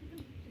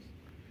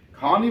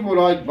 Քանի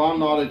որ այդ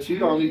բանն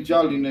արեցիր,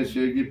 անիծյալ լինես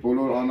Եգիպտ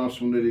բոլոր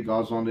անասունների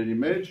գազանների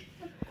մեջ,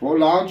 քո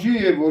լանջի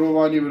եւ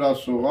որովանի վրա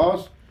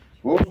սողաս,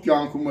 որ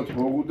կյանքումդ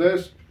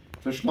հողուդես,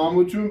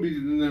 թշնամություն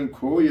պիտի դնեմ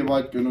քո եւ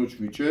այդ կնոջ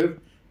միջև,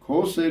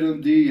 քո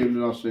սերնդի եւ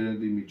նրա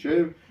սերնդի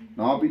միջև,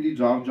 նա պիտի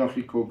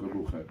ջախջախի քո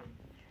գլուխը։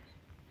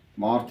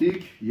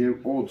 Մարդիկ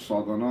եւ օդ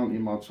սատանան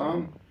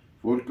իմացան,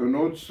 որ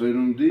կնոջ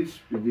սերնդից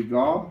պիտի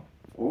գա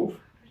ով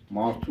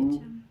մարդու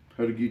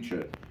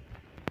փրկիչը։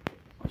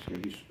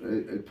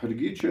 Այսինքն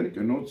փրկիչը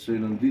կնոջ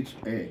սերնդից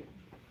է։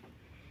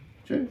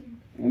 Չէ՞։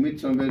 Ումից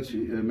ծնվեց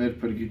մեր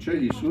փրկիչը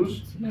Հիսուս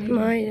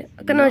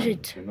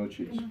կնոջից։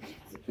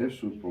 Եվ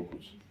Սուրբ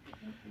Հոգուց։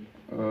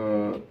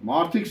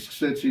 Մարդիկ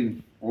սկսեցին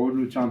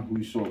օրհնության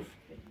հույսով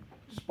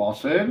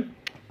սпасել,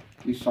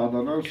 իսկ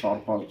սատանան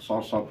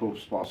սարսափով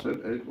սпасել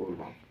այդ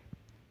օրվան։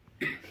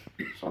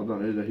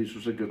 Սատանան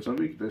Հիսուսը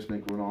գծվի,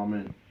 տեսնենք որ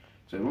ամեն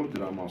ձևով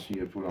դրա մասին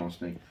երբ որ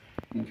անցնենք,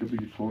 ինքը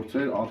պիտի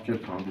փորձեր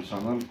արգելք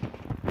հանդիսանալ,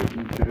 որ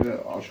ինքը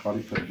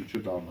աշխարհի փրկիչը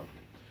դառնա։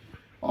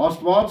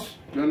 Աստված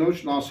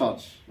կնոջն ասաց,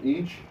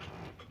 ինչ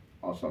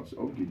ասաց,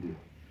 ով գիտի։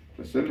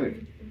 Տեսել եք։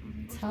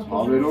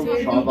 Ցավերով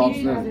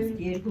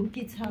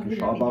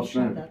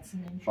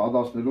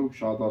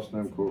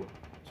շատացնեմ քո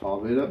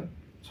ցավերը,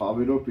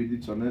 ցավերով պիտի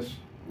ծնես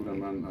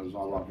ուրեմն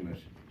զավակներ։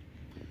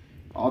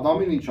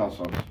 Ադամին ինչ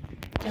ասաց։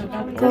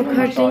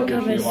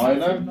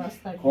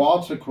 Քո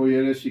ածը քո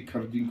երեսի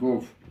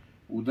քրդինքով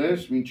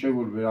ուդես, մինչև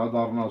որ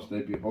վերադառնաս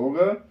դեպի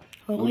հողը,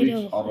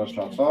 որից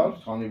առաջացար,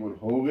 քանի որ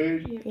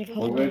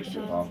հողեր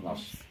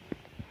դառնաս։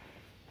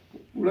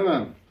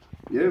 Ուրեմն,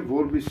 եւ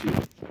որպեսզի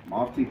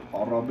մարդիկ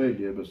առավել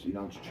եւս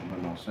իրանց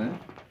չմնասեն,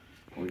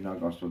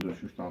 օրինակ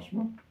Աստվածաշունչն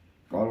ասում է,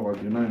 կարող է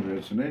գնային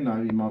վերցնեն,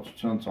 նաեւ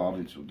իմացության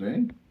ծառից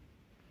ուտեն,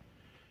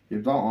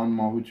 եւ դա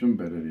անմահություն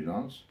բերեր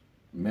իրանց,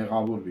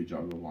 մեղավոր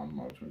վիճակով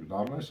անմահություն,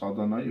 դառնա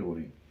սատանայի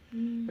օրին,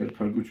 այդ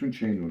փրկություն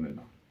չէին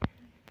ունենա։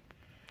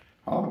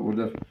 Հա,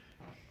 որովհետեւ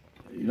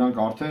իրանք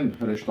արդեն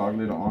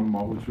հրեշտակները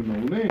անմահությունը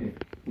ունեն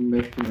ու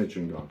մեղքի մեջ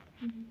ընկան։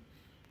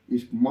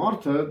 Իսկ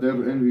մարդը դեռ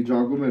այն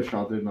վիճակում էր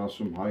շատերն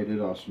ասում,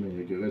 հայրերը ասում են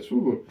եկեղեցու,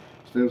 որ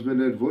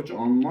ստեղծվել էր ոչ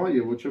անմա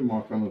եւ ոչ էլ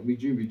մարկանոց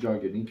միջին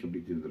վիճակ էր, ինքը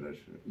պիտի դրեր,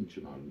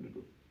 ինչն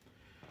արնելու։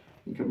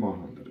 Ինքը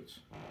մահան դրեց։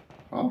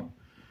 Հա։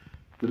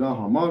 Դրա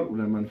համար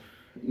ուրեմն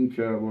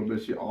ինքը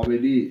որպեսզի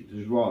ավելի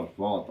դժվար,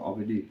 վատ,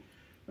 ավելի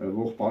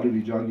ողբալի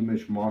վիճակի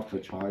մեջ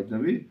մարդը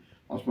չհայտնվի,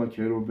 ասում են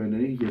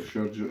քերոբեներին եւ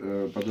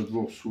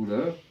պատդվող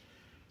սուրը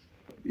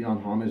իրան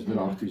հանեց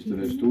դրախտից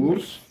դրեց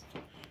դուրս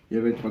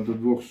եւ այդ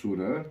պատդվող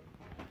սուրը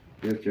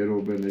եւ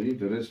քերոբեներին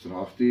դրեց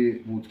դրախտի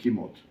մուտքի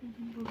մոտ։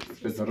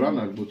 Այսպես դրան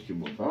այլ մուտքի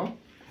մոտ, հա,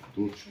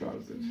 դուրս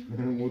չկարծեց։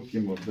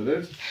 Մուտքի մոտ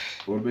դրեց,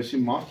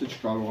 որովհետեւ մարդը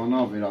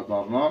չկարողանա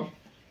վերադառնալ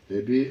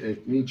դեպի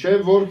այդ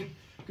մինչեւ որ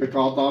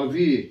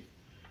կկատարվի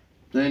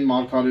այն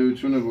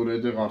մարգարեությունը, որ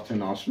այդտեղ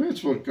արդեն ասվեց,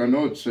 որ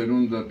կնոջ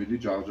սերունդը պիտի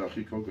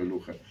ջախջախի քո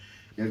գլուխը։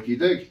 Եվ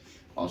գիտեք,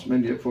 ասում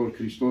են, երբ որ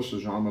Քրիստոսը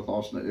ժամը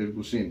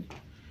 12-ին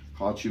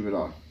խաչի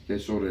վրա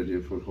կեսօր էր,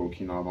 երբ որ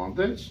հոգին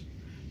ավանդեց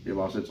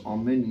եւ ասեց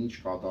ամեն ինչ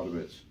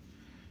կատարվեց։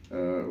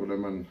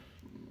 Ուրեմն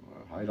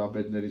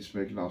հայրապետներից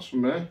մեկն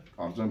ասում է,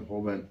 կարծեմ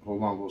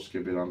Հովան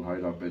Ոսկեբերան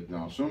հայրապետն է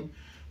ասում,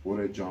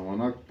 որ այդ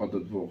ժամանակ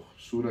պատդվող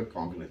սուրը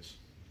կանգնեց։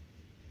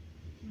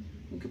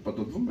 Ինքը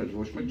պատդվում էր,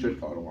 ոչ մեկ չէր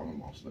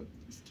կարողանում անցնել։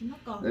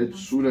 Այդ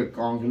սուրը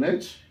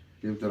կանգնեց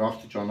եւ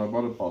դրախտի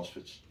ճանապարհը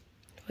բացվեց։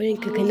 Որ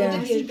ինքը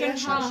գնաց։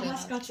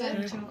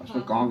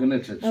 Ասա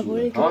կանգնեց այդ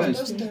սուրը։ Հա,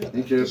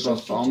 ինքը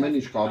ասած ամեն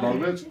ինչ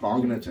կատարվեց,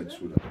 կանգնեց այդ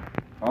սուրը։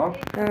 Հա։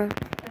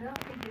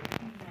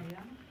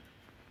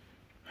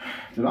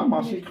 Դրա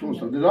մասին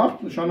խոսա։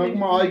 Դրախտ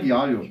նշանակում է այգի,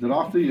 այո,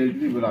 դրախտը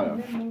երկրի վրա է։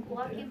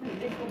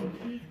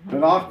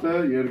 Դրախտը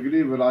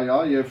երկրի վրա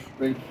է եւ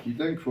մենք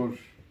գիտենք, որ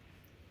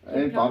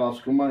այն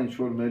տարածքում է ինչ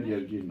որ մեր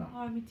երկիրն է։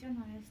 Արմենիան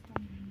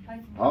Հայաստան։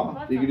 Հա,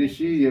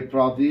 Տիգրիսի,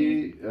 Եփրատի,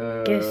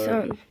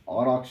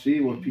 Արաքսի,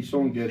 որ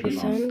Փիսոն գետն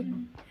է։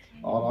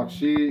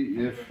 Արաքսի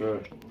եւ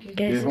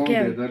Գեհոն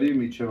գետերի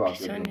միջև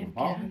ակետում,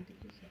 հա։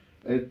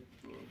 Այդ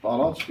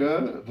տարածքը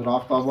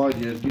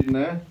դրախտավայր երկիրն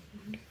է,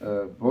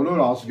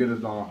 բոլոր ազգերը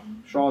դա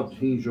շատ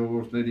հին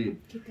ժողովուրդների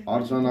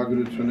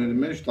արձանագրությունների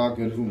մեջ դա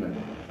գրվում է։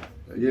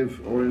 Եվ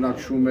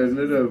օրինակ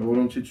շումերները,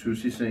 որոնցից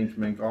հյուսիս էինք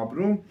մենք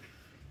ապրում,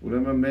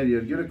 ուրեմն մեր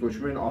երկիրը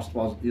կոչվում էին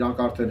աստված,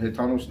 իրանք արդեն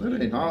հեթանոսներ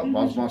էին, հա,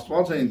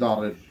 բազմաստված էին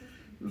դարել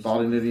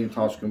տարիների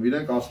ընթացքում,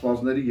 իրենք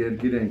աստվածների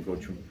երկիր էին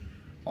կոչվում։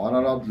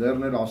 Արարատ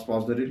լեռն էր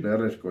աստվածների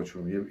լեռ էր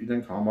կոչվում եւ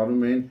իրենք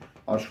համարում էին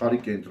աշխարհի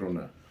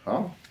կենտրոնը, հա,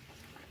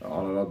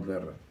 Արարատ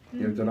լեռը։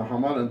 Եվ դրա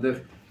համար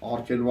այնտեղ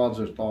արգելված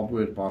էր,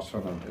 տաբու էր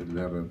բարձրանալ այդ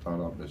լեռը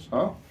ընդհանրապես,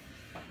 հա։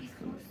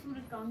 Իսկ որ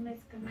սուրը կանգնեց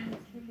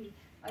կնոջելի,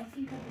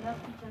 այսինքն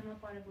դրախտի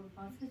ճանապարհը որ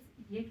բացվեց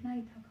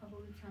երկնայի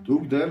թագավորության։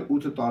 Դուք դեռ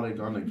 8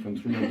 տարեկան եք,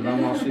 խնդրում եմ, դրա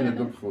մասին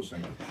հետո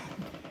խոսենք։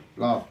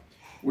 Լավ։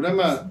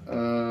 Ուրեմն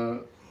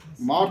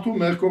մարդու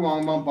մեղքով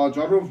անման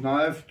պատճառով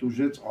նաև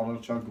տուժեց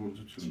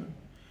արարչագործությունը։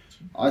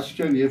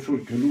 Այսինքն, երբ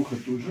որ գլուխը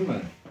տուժում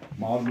է,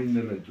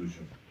 մարմինն էլ է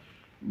տուժում։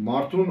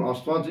 Մարդուն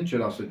Աստված ինչ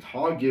էր ասել,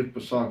 թագ եւ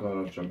պսակ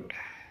արարչագործ։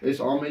 Այս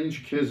ամեն ինչ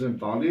քեզ եմ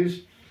տալիս,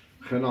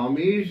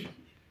 խնամիր,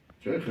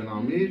 չէ,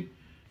 խնամիր,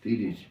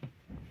 տիրիր։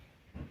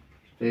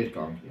 Տեր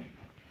կանգնի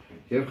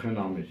եւ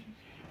խնամիր։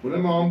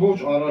 Ուրեմն ամբողջ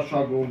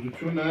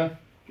արարչագործությունը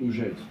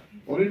տուժեց։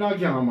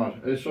 Օրինակի համար,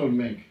 այսօր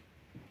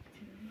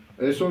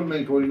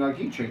մենք օրինակ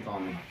ինչ ենք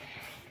անում։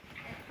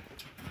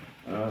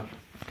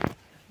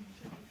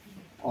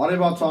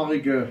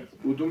 Արևածաղիկը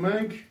ուտում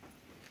ենք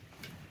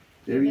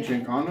եւ ինչ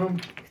ենք անում։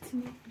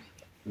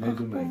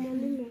 Նետում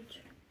ենք։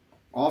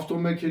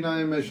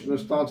 Ավտոմեքենայի մեջ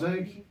նստած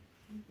ենք,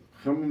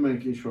 խմում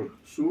ենք ինչ-որ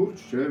սուրճ,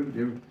 չէ,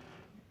 եւ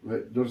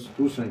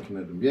դուրս ենք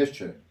նետում, ես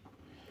չէ։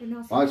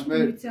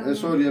 Բայց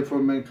այսօր երբ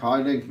որ մենք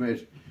քայլենք մեր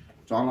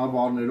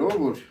ճանապարհներով,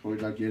 որ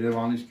օրինակ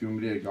Երևանից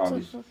Գյումրի է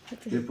գալիս,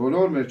 եւ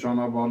բոլոր մեր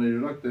ճանապարհների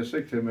վրա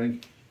տեսեք, թե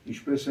մենք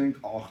ինչպես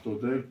ենք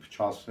աղտոտել,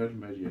 փչացրել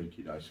մեր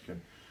երկիր,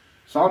 այսինքն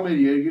սա մեր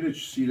երկիրը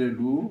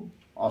չսիրելու,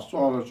 Աստծո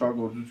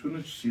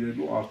արարչագործությունը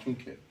չսիրելու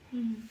արդյունք է։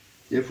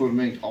 Երբ որ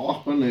մենք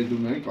աղբը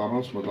նետում ենք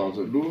առանց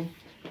մտածելու,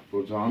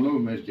 որ դրանով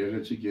մեր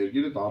գեղեցիկ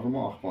երկիրը դառնում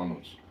է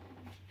աղբանոց։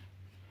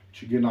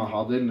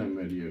 Չգնահատելն է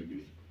մեր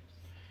երկրի։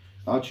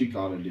 Դա չի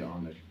կարելի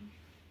անել։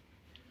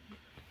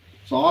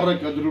 Ծառը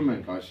կդրում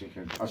ենք,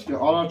 այսինքն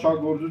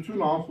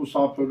արարչագործությունը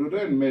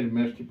անխուսափելիորեն մեր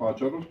մեղքի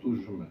պատճառով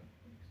տուժում է։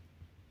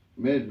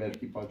 Մեր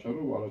մեղքի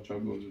պատճառով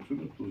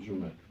արարչագործությունը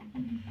տուժում է։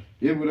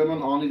 Եվ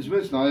ուրեմն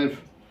անիծվեց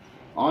նաև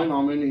այն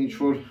ամենը, ինչ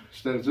որ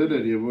ստեղծել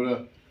էր եւ որը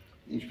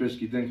ինչպես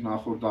գիտենք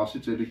նախորդ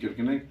դասից էլի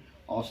կրկնենք,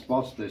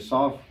 Աստված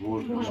տեսավ,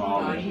 որ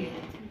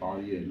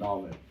բարի է,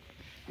 լավ է։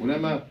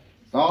 Ուրեմն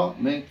դա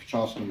մենք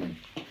փչացնում ենք։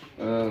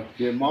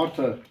 Եվ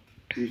մարդը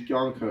իր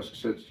կյանքը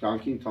սկսեց,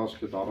 կյանքի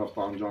ընթացքը դառավ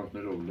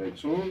տանջանքներով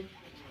լեցուն,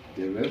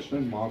 եւ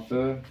վերջում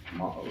մարդը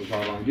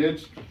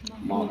ժառանգեց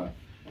մահը։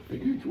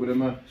 Եկեք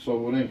ուրեմն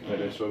սովորենք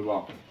մեր այսօրվա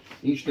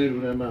ինչն էր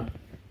ուրեմն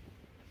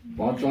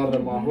պատճառը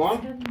մահվան։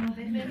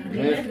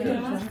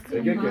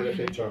 Եկեք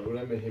երեխեք ջան,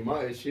 ուրեմն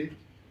հիմա էսի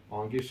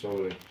անգիր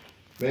սովորենք։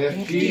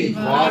 Մեղքի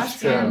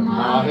վարձքը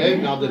մահեր,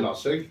 նադել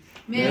ասեք։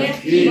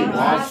 Մեղքի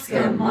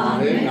վարձքը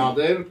մահեր,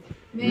 նադել։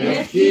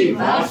 Մեղքի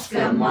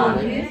վարձքը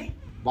մահեր,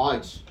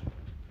 Բայց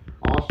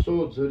Աստծո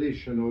ձրի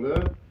շնորհը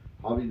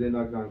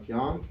հավիտենական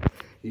կյանք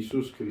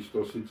Հիսուս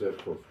Քրիստոսի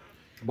ձեռքով։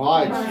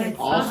 Բայց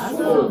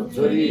Աստծո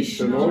ձրի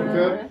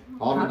շնորհը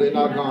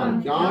հավիտենական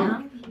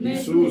կյանք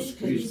Հիսուս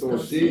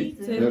Քրիստոսի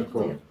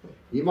ձեռքով։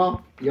 Հիմա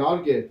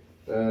իհարկե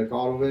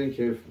կարող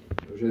ենք եւ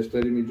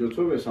ժեստերի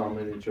միջոցով այս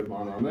ամեն ինչը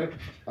բանանել,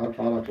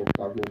 հակառակ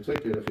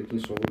օգտագործեք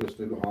երեխեքին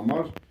սովորեցնելու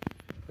համար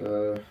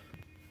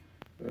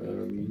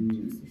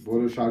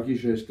որոշակի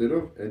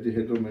ժեստերով,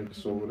 հետո մենք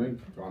սովորենք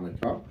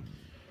կանենք, հա։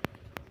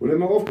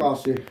 Ուրեմն ով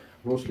կասի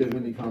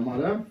ոսկեղենիկ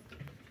համարը։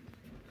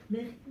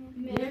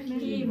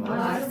 Մեղքի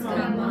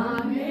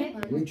բարձրամահը։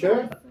 Ինչը։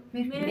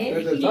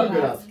 Մեղքի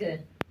բարձրը։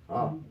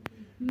 Հա։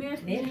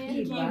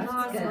 Մեղքի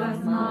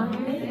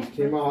բարձրամահը։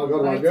 Հիմա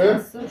հագարակը։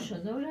 Աստծո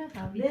շնորհը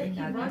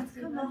հավիտենական։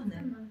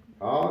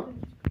 Հա։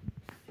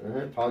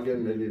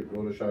 Թագեն մելի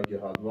որոշակի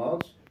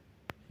հատված։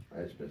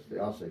 Այսպես է,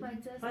 ասեք։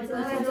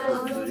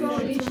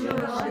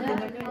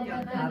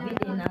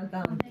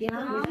 Հավիտենական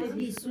կյանք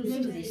Հիսուս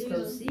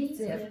Քրիստոսի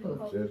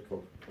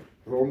ձեռքով։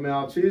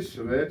 Հռոմեացիս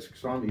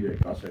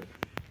 6:23, ասեք։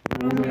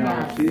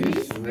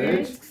 Հռոմեացիս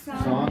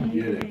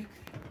 6:23։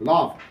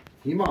 Լավ,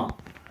 հիմա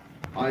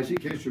այսի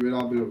քեզ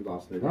չվերաբերող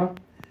դասներ, հա։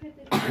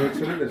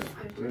 Վերցրել ես։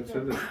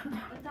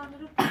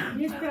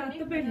 Ես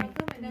տվել եմ։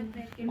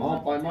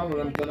 Անպայման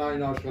ուրեմն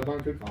տնային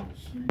աշխատանքը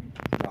կանես։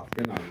 Լավ,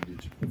 գնալու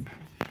դիչ։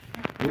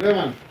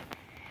 Ուրեմն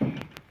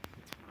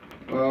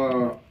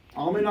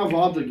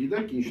ամենավատը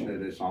գիտեք ինչն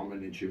էր այս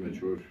ամեն ինչի մեջ,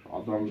 որ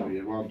Ադամն ու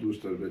Եվան դուրս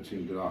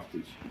տրվեցին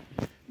դրախտից։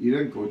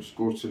 Իրենք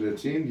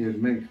կորցրեցին եւ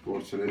մենք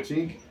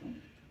կորցրեցինք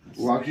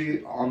ուղղակի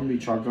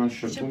անմիջական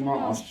շփումը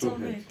Աստծո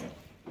հետ։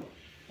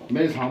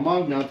 Մեզ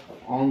համար մի հատ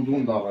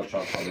անդունդ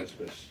առաջացավ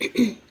այսպես։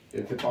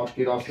 Եթե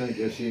պատկերացնենք,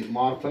 էսի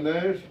մարդն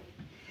էր,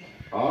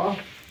 հա,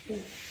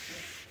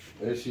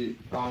 էսի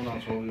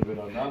կանգնած հողի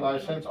վրա,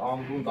 այսպես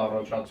անդունդ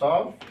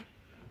առաջացավ,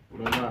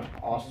 ուրեմն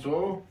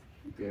Աստծո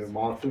եւ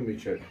մարդու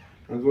միջեւ։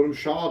 Ընդ որում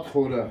շատ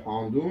խորը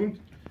անդունդ,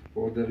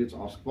 որտեղից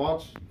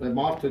Աստված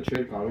մարդը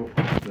չէր կարող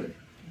հասնել։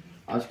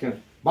 Այսինքն,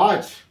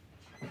 բայց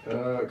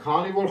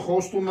քանի որ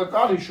խոստումը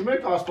կար, հիշում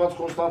եք, Աստված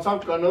խոստացավ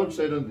կնոջ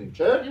սերնդին,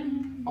 չէ՞։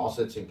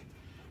 Ասեցինք։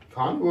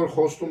 Քանի որ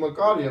խոստումը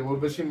կար եւ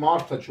որովհետեւ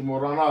մարդը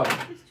չմոռանար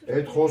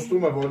այդ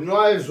խոստումը, որ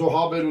նաեւ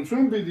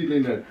զոհաբերություն պիտի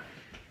լիներ,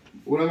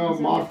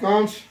 ուրեմն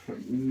մարդկանց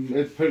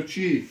այդ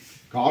փրկի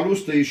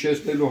գալուստը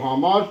հիշեցնելու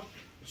համար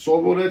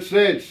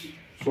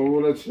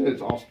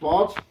սովորեցրեց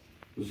Աստված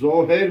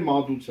զոհեր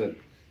մատուցել։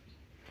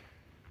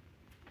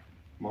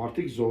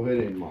 Մարդիկ զոհեր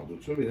էին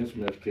մատուցում իրենց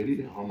մեղքերի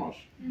համար։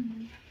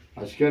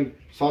 Այսինքն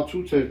սա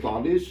ցույց էր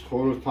տալիս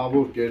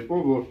խորհրդավոր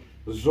կերպով,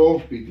 որ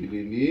զոհ պիտի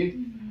լինի,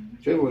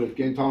 չէ՞ որ այդ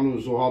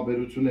կենթանու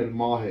զոհաբերությունն էլ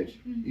մահ էր,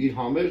 իր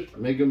համար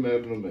մեկը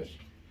մեռնում էր։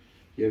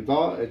 Եվ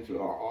դա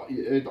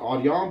այդ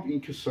արյամբ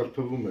ինքը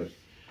սրբվում էր։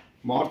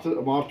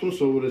 Մարդուն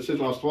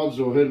սովորեցրեց Աստված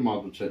զոհեր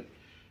մատուցել։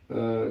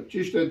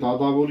 Ճիշտ է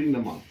դադավորի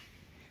նման,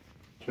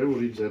 չէ՞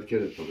 որ իր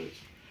ձեռքերը տվեց։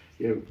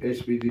 Եվ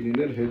այս պիտի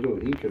լիներ հետո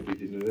ինքը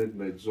պիտի լիներ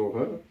մեծ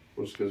զոհը,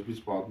 որ սկզբից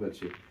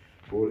պատմեցի,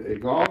 որ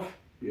եկավ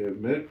եւ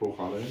մեր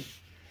փոխարեն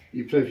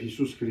իբրև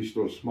Հիսուս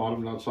Քրիստոս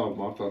մարմնացավ,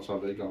 մարդացավ,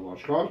 եկավ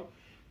աշխարհ,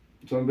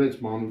 ծնվեց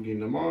մանուկի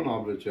նման,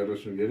 ապրեց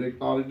 33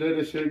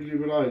 տարիներ այս երկրի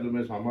վրա, հետո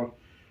մեզ համար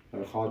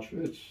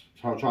խաչվեց,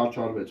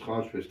 չարչարվեց,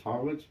 խաչվեց,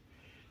 թաղվեց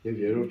եւ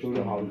երրորդ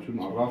օրը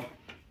հարություն առավ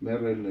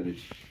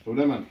մեռելներից։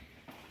 Ուրեմն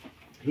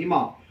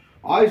հիմա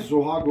այս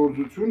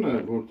զոհագործությունը,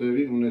 որ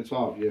տեղի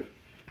ունեցավ եւ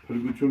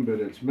փրկություն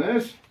բերեց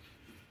մեզ,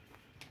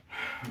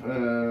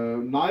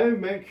 նաեւ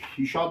մենք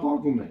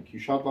հիշատակում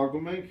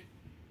ենք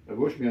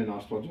ոչ միայն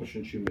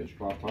Աստվածաշնչի մեջ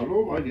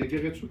կարդալով, այլ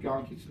եկեղեցու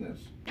կյանքից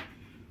ներս։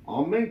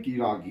 Ամեն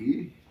կիրակի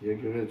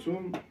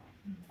եկեղեցում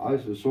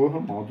այս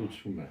զոհը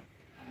մատուցվում է։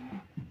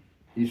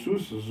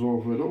 Հիսուս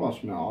զոհվելով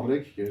ասում է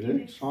առեք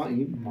երեք, սա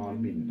իմ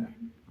մարմինն է։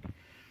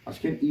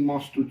 Այսինքն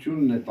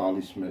իմաստությունն է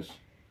տալիս մեզ։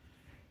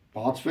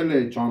 Բացվել է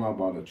այդ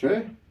ճանապարհը, չէ՞։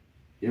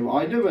 Եվ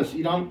այլևս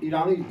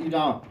Իրանի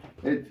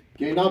այդ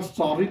կենաց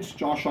ծառից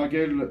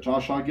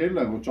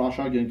ճաշակելը, որ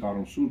ճաշակ են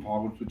կարող սուրբ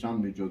հաղորդության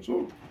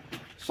միջոցով,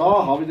 սա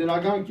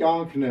հավիտենական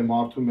կյանքն է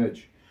մարդու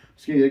մեջ։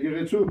 Իսկ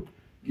եկեղեցու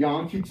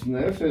կյանքից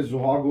ներս այս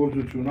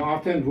զոհագործությունը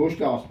արդեն ոչ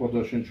թե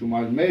Աստվածաշնչում,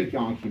 այլ մեր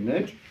կյանքի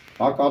մեջ,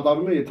 դա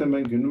կատարվում է, եթե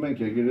մենք գնում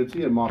ենք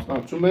եկեղեցի եւ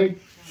մասնակցում ենք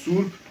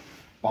սուրբ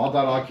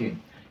պատարագին։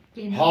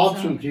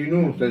 Հաց ու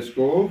գինու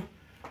տեսքով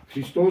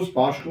Քրիստոս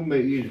բաշխում է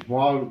իր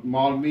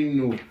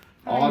մարմինն ու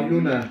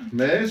արյունը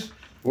մեզ,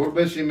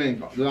 որպեսզի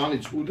մենք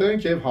դրանից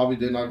ուտենք եւ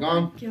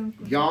հավիտենական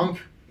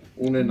կյանք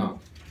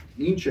ունենանք։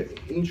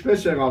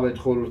 Ինչպես եղավ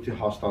այդ խորհրդի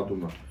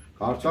հաստատումը։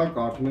 Կարծակ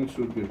կարդում ենք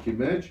Սուրբ Գրքի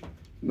մեջ,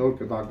 Նոր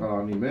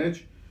Կտակարանի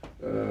մեջ,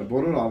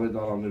 բոլոր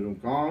ավետարաններում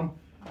կան,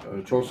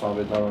 4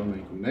 ավետարան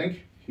մենք ունենք։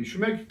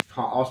 Հիշում եք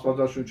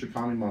Աստվածաշունչը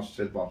քանի մասից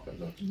է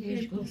պատկերված։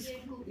 2։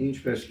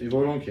 Ինչպես,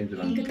 որոնք են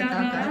դրանք։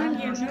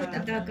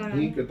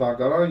 5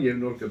 կտակարան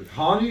եւ նոր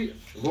կտակարան։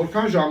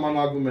 Որքան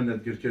ժամանակում են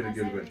այդ գրքերը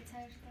գրվել։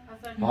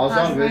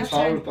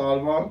 1600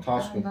 տարվա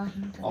ընթացքում։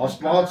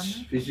 Աստված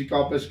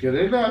ֆիզիկապես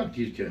գրել է այդ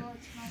գիրքը։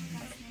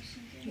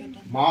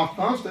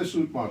 Մարդկանց թե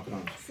սուրբ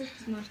մարդկանց։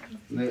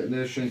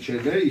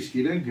 Ներշնչել է, իսկ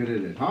իրեն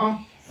գրել են, հա։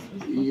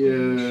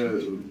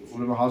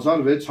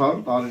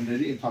 1600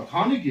 տարիների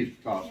ընթացքանի գիրք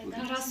կա ասում։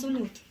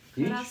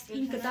 48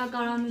 ինքը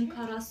տակարանում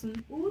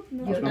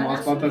 48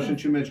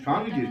 Աստվածաշնչի մեջ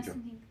քանի գիրք կա։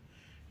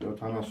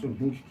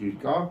 75 գիրք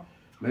կա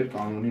մեր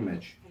կանոնի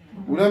մեջ։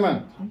 Ուրեմն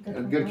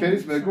այդ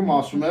գրքերից մեկում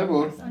ասում է,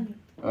 որ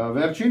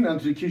վերջին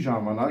ընթրիքի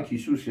ժամանակ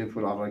Հիսուս երբ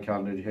որ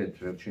առաքյալների հետ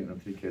վերջին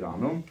ընթրիք էր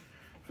անում,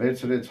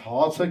 վերցրեց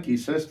հացը,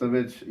 կիսեց,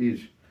 տվեց իր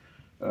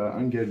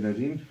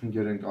ընկերներին,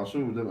 ընկեր ենք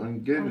ասում, որտեղ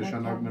ընկեր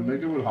նշանակում է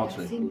մեկը, որ հաց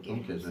եք ուտում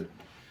քեզ հետ։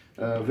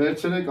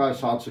 Վերցրեք այս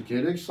հացը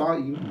կերեք, սա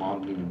իմ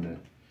մարմինն է։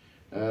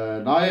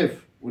 Նաև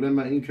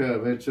ուրեմն ինքը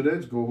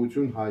վերցրեց,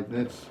 գոհություն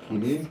հայտնեց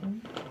քինին,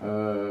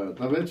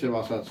 տվեց եւ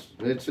ասաց.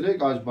 վերցրեք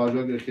այս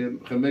բաժակը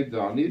խմեք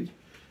դրանից,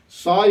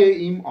 սա է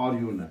իմ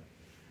արյունը։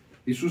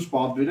 Հիսուս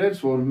պատվիրեց,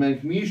 որ մենք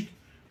միշտ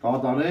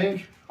կատարենք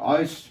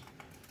այս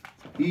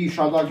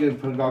իշադակ եւ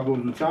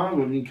փրկagorցության,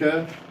 որ ինքը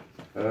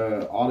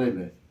արել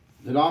է։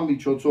 Դրա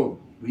միջոցով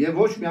եւ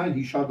ոչ միայն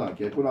հիշադակ,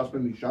 երբ որ ասում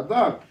եմ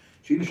հիշադակ,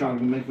 չի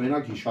նշանակում մենք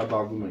մենակ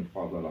հիշադակում ենք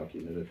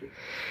պատարակիները։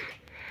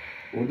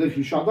 Որտեղ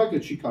հիշադակը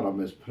չի կարա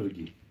մեզ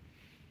փրկի։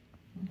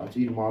 Բայց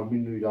իր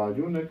մարմինն ու իր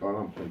արյունը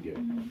կարան փրկել։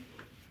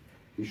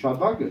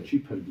 Հիշադակը չի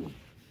փրկում։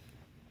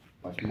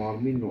 Բայց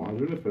մարմինն ու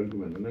արյունը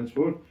փրկում են։ Հենց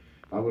որ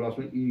դա որ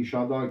ասում են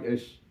հիշադակ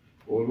այս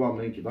օրվա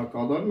մենք դա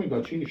կատարում ենք, դա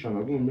չի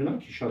նշանակում մենակ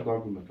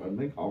հիշադակում ենք, այլ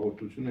մենք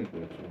հաղորդություն ենք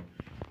վերցնում։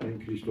 Մենք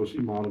Քրիստոսի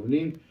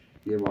մարմնին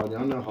եւ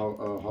արյանը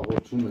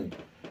հաղորդում ենք։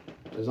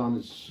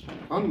 Էզանից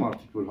կան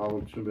մարդիկ, որ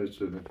հաղորդություն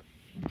վերցրել են։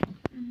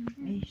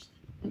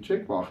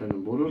 Չեք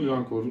վախենում, բոլոր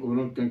նրանք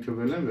որոնք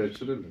կնքվել են,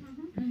 վերցրել են։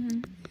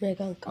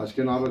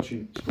 Այսինքն առաջին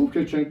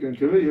ովքեր չեն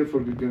կնքվել, երբ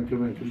որ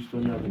կնքվեն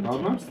քրիստոնյա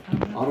դառնան,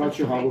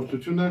 առաջի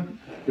հաղորդությունը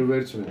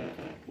կվերցնեն։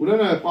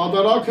 Ուրեմն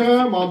պատարակը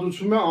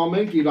մատուցում է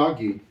ամեն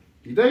կիրակի։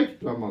 Գիտեք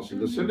դրա մասին,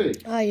 լսել եք։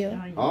 Այո։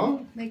 Հա։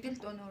 Մեկ էլ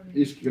տոնորին։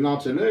 Իսկ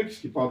գնացել եք,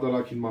 իսկ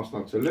պատարակին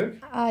մասնակցել եք։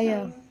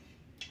 Այո։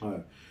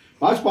 Այո։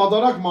 Բայց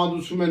պատարակ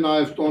մատուցում է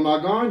նաև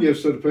տոնական եւ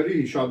սրբերի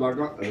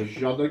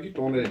հիշադակի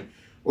տոներ։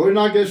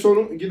 Օրինակ այսօր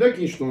գիտեք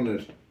ինչ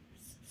տոներ։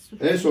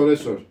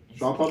 Այսօր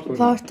շաբաթ օրը։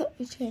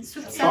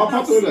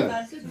 Շաբաթ օրը։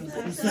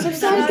 Սուրբ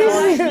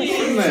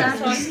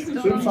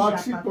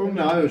Սարգսի տոնն է,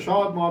 այո,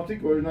 շատ մարդիկ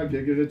օրինակ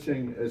եկեղեցի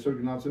են, այսօր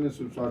գնացել են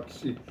Սուրբ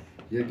Սարգսի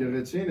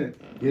եկեղեցին,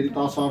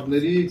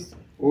 երիտասարդների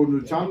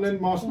օրհնությանն են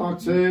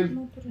մասնակցել,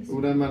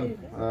 ուրեմն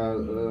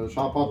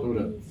շաբաթ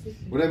օրը։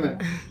 Ուրեմն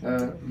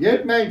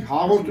երբ մենք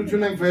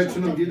հաղորդություն ենք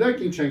վերցնում, գիտեք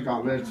ինչ ենք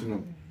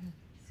վերցնում։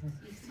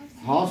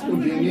 Հաստ ու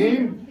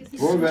գինին,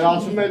 որ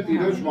վերածում է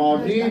Տիրոջ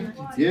մարմին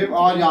եւ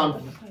արյան։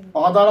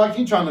 Պատարակ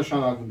ինչ է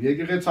նշանակում։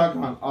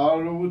 Եկեղեցական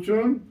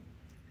արարողություն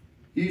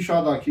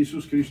հիշադակ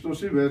Հիսուս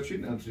Քրիստոսի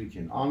վերջին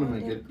ընթրիքին։ Անում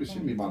ենք այդպեսի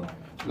մի բան։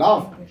 Լավ,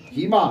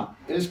 հիմա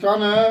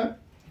այսքանը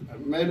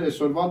մեր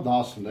այսօրվա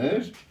դասն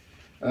էր,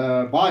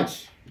 բայց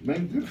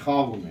մենք դեռ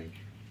խաղում ենք։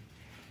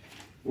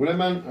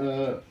 Ուրեմն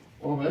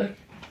ով է։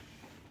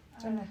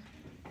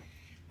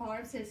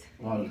 Բարսես,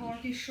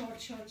 հարկի շոտ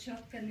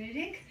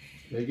կներեք,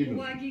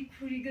 ուղագի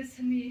քուրիգս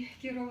մի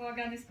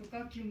կիրովագանես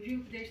կուկա գյումրի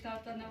ու դեր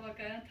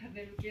տարտանավակայան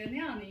թվերուկյանի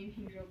անին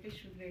 5 րոպե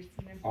շուտ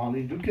վերցնեմ։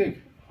 Անին դուք եք,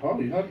 հա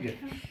իհարկե,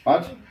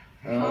 բայց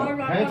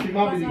հենց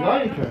հիմա պիտի գա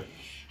ինքը։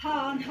 Հա,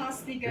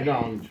 անհաստիկը։ Դա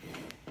անին։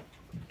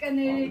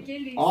 Կներեք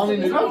էլի։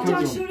 Անին էլի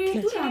Ճաշուրի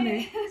դուրան է։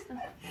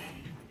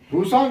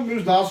 Հուսանք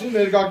մյուս դասին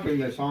ներկա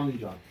կլինես Անի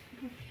ջան։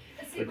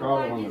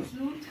 Կարող անես։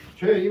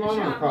 Չէ,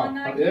 իմանանք, հա,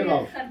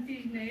 եղավ։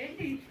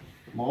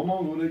 Մաման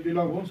որ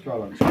եկելա ոնց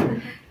կարանք։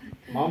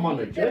 Մաման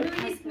է, չէ։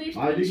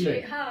 Այլիկն է։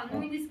 Հա,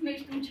 նույնիսկ մեր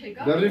տուն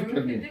չեկա։ Դեռ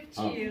կլինի։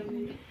 Չի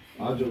եղնի։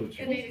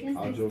 Աջողություն,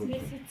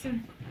 աջողություն։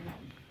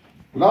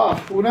 Լավ,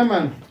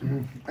 ուրեմն,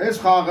 այս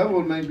խաղը,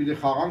 որ մենք պիտի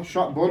խաղանք,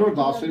 բոլոր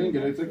դասերին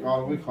գրեթե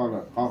կարող ենք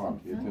խաղանք,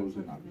 եթե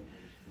ուզենանք։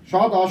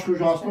 Շատ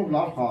աշխուժացնող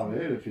լավ խաղ է,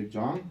 երեխեք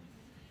ջան։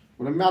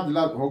 Ուրեմն մի հատ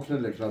լավ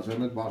հոգնել եք, լավ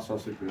հետ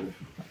բարձրացեք վերև։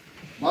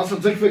 Մասը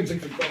ձգվեք,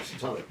 դասի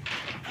ցավեք։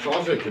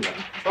 Շարժեք նա։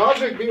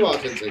 Շարժեք մի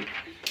վացեցեք։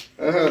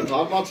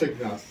 Հարմացեք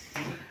նրան։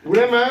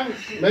 Ուրեմն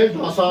մենք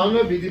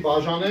դասարանը պիտի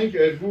բաժանենք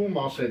երկու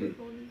մասերի։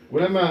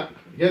 Ուրեմն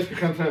ես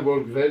կխնդրեմ, որ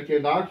վեր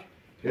կենաք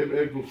եւ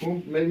երկու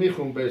խումբ, մի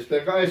խումբ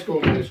էստեղ կա, այս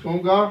կողմ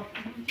գա,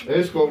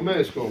 այս կողմ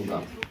գա։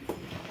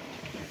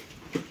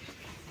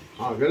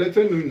 Հա,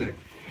 գրեթե նույնն է։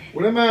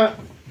 Ուրեմն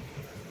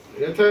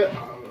եթե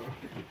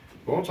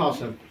ոնց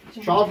ասեմ,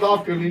 շատ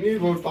լավ կլինի,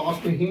 որ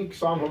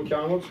 15-20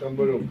 հոգյանոց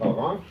խմբերով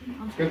խաղանք,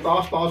 իսկ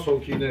 10-10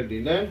 հոգիներ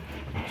լինեն,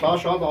 սա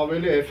շատ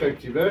ավելի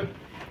էֆեկտիվ է,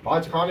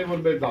 բայց քանի որ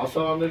մեր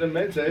դասարանները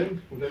մեծ են,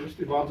 ուրեմն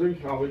ստիպված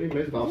ավելի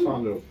մեծ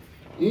դասարաններով։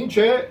 Ինչ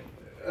է,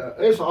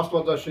 այս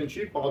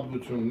Աստվածաշնչի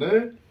պատմությունն է,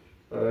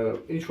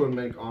 ինչ որ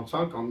մենք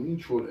անցանք, կամ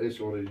ինչ որ այս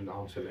օրերին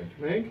անցել ենք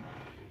մենք,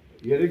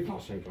 3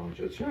 դաս ենք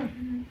անցել, չէ՞։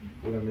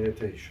 Ուրեմն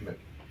եթե հիշում եք։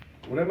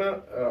 Ուրեմն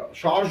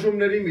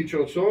շարժումների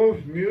միջոցով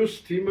մյուս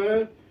թիմը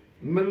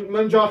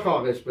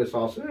մնջախաղ, այսպես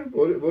ասեմ,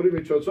 որի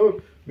միջոցով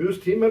մյուս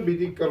թիմը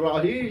պիտի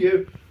կռահի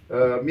եւ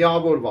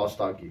միավոր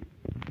վաստակի։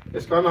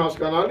 Այսքանը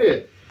հասկանալի է։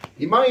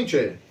 Հիմա ինչ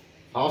է։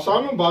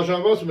 Հասանում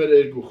բաժանված մեր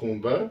երկու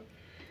խումբը,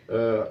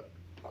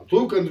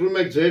 դուք ընտրում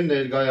եք ձեր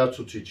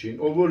ներկայացուցիչին,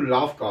 ով որ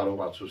լավ կարող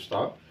է ցույց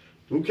տա,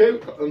 դուք էլ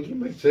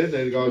ընտրում եք ձեր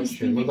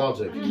ներկայացուցիչին,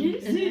 մտածեք։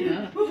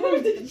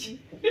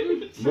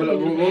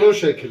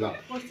 Որոշեք դա։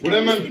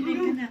 Ուրեմն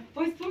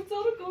Բայց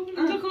փորձառու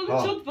կողմը ճախալը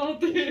շատ վատ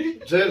է։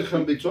 ձեր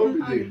խմբից ով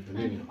պիտի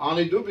լինի։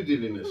 Անի դու պիտի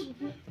լինես։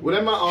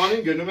 Ուրեմն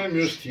Անին գնում է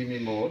մյուս թիմի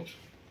մոտ։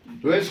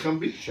 Դու ես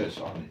խմբից չես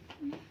Անի։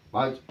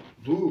 Բայց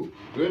դու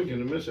էլ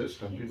գնում ես այս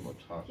խմբի մոտ,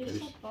 հա։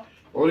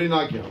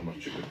 Օրինակի համար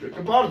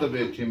կպարտը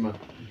բեր թիմը։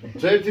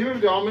 Ձեր թիմը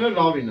պիտի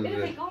ամենալավին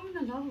ընտրեք։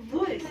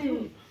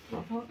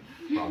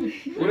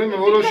 Ուրեմն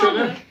որոշել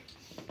եք։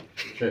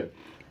 Չէ։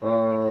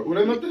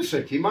 Ուրեմն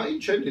տեսեք, հիմա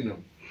ինչ է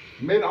լինում։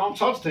 Մեր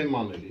անցած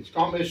թեմաներից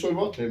կամ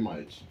այսօրվա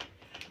թեմայից։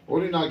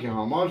 Օրինակի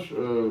համար,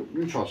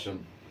 ինչ ասեմ,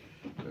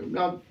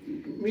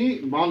 մի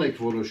բան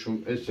եք որոշում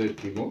այս ձեր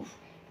թիմով,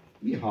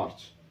 մի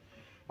հարց։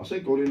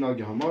 Ասենք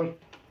օրինակի համար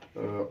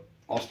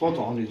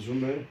Աստված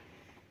անիծում է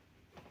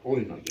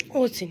օրինակի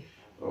համար։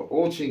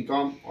 Օծին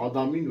կամ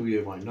Ադամին ու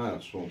Եվային,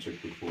 նայած ոնց եք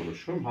դուք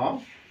որոշում, հա։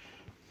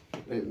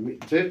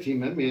 Ձեր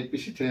թիմը մի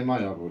այդպիսի թեմա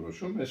է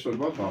որոշում,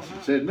 այսօրվա դասի։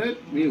 Ձերն է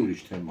մի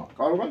ուրիշ թեմա։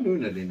 Կարող է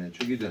նույնը լինել,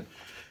 չգիտեմ։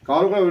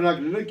 Կարող է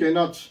օրինակ լինել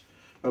կենաց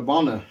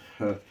բանը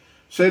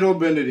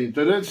սերոբեներին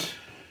դրեց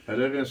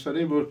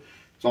հրեղենսերին, որ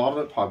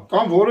ծառը փակ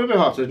կամ որևէ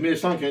հաց է, մի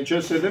էսանք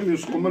հնչեցել է,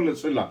 մյուս կողմը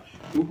լցել է,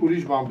 դուք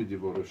ուրիշ բան պիտի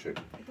որոշեք։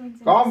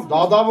 Կամ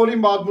դադավորի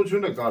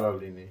պատմությունը կարող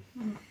լինի։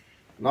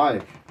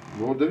 Նայեք,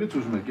 որտեղից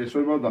ուզում եք,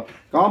 այսօրվա դա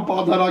կամ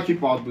պադարակի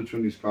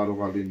պատմությունից կարող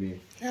է լինի։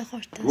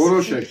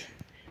 Որոշեք,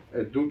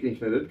 դուք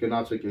ինքներդ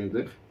գնացեք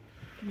այնտեղ,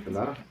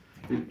 հլա,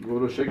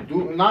 որոշեք,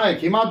 նայեք,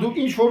 հիմա դուք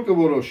ինչ որ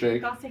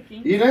կորոշեք,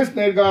 իրենց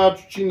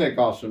ներկայացուցիչին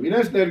եք ասում,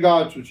 իրենց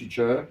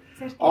ներկայացուցիչը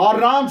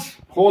առանց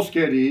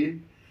խոսքերի,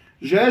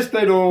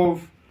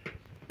 ժեստերով,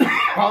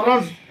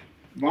 առանց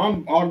բան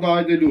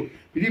արտահայտելու,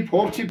 պիտի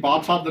փորձի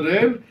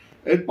բացատրել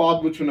այդ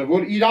պատմությունը,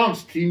 որ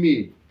իրանց թիմի,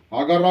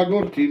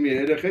 հագարագոր թիմի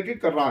երեխեքը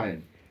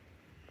կռահեն։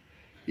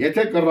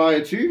 Եթե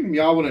կռահեցի,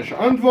 միավոր են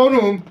ընդ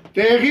որում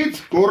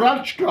տեղից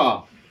գոռալ չկա,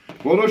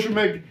 որոշում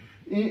եք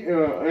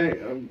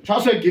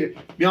չասեք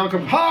մի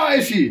անգամ հա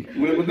էսի,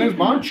 ուրեմն դες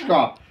բան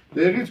չկա,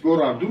 տեղից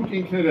գոռալ, դուք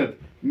ինքներդ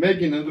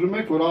մեկին ընտրում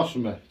եք, որ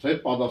ասում է, ձեր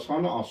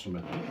պատասխանը ասում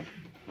է։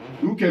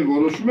 Դուք էլ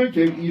որոշում եք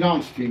եւ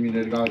իրանց թիմի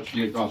ներկայացուցիչ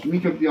եք ասում,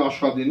 ինքը պիտի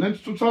աշխատի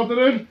նենց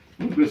ցուցադրել,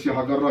 որպեսզի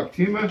հագարակ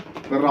թիմը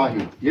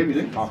կռահի եւ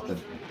իրենք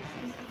հաղթեն։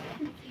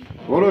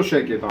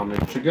 Որոշեք այդ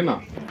ամենը, չգնա։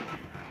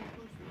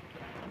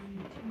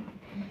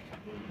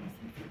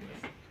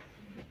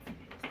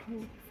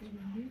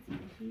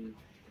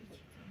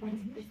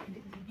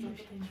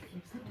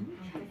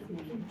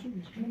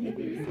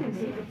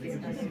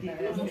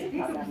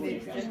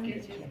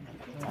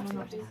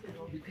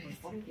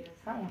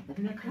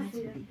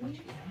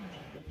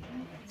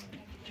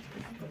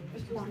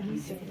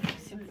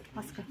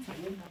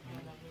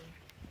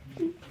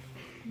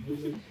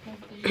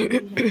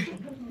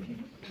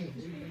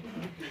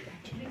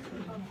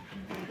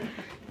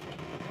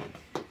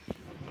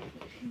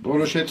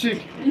 Որոշեցիք։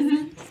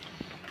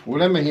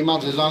 Ուրեմն հիմա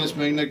ձեզանից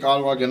մեկն է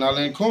կարող է գնալ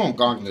այնքան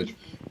կանգնել,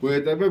 ու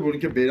հետևը որ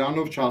ինքը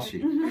բերանով չասի։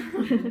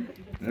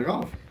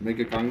 Եղավ,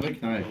 մեկը կանգնեք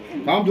նայեք։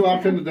 Կամ դու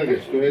արդեն դեռ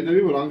ես, դու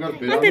հետևի որ անգար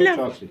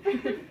բերանով չասի։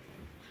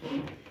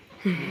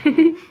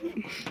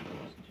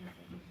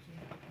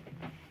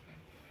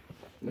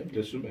 Մենք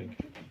լսում ենք։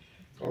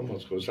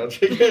 Կամոց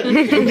խոսացեք։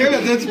 Դուք էլ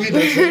դες մի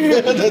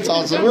դες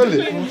ասում էլի։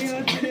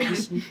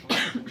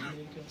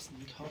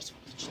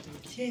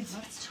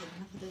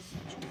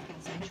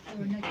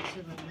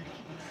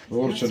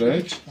 Որ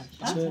չրեք։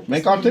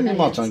 Մենք արդեն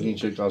իմացանք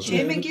ինչ եք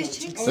ասում։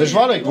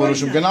 Դժվար եք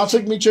որոշում,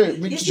 գնացեք մի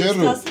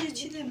ջեռու։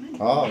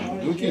 Հա,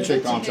 դուք ինչ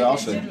եք անցել,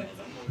 ասեք։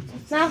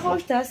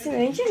 Նախորդ դասին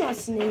ինչ են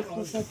ասում են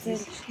խոսացել։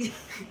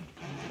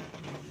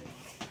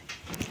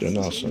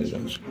 Դենա ասեն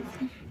իրենց։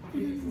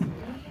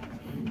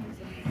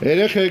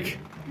 Երեխեք,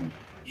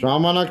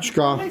 ժամանակ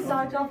չկա։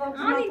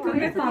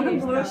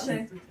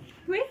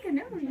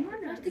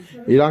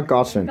 Իրանք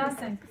ասեն։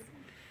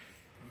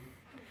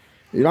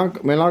 Իրանք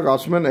մենակ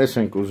ասում են էս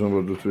ենք ուզում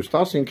որ դու ցույց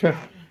տաս, ինքը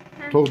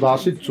թող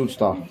դասից ցույց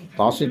տա։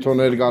 Դասի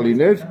թոներ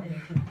գալիներ,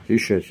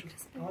 հիշեր։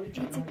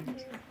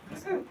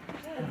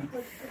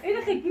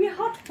 Երեխեք, մի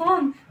հատ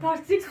բան,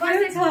 դարձիկ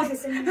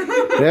խայեցած։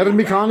 Դեռ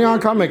մի քանի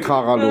անգամ եք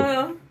խաղալու։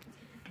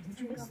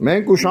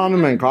 Մենք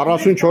ուշանում ենք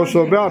 44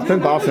 րոպե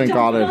արդեն 10 ենք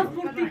արել։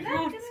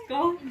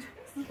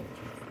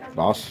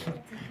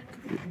 10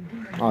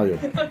 Այո։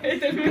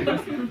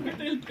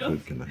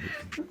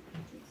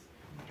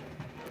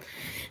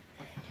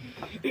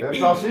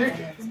 Երտասիկ,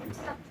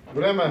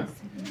 ուրեմն,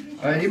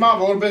 հիմա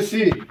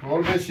որբեսի,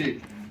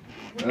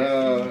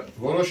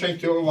 որոշենք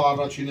թե ով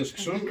առաջինը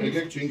սկսում,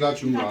 եկեք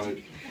չինգաչում գարեք։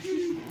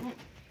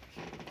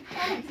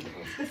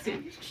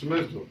 Սկսում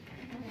ես դու։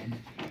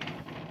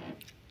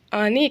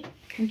 Անի,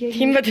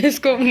 հիմա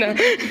դեսկովնա։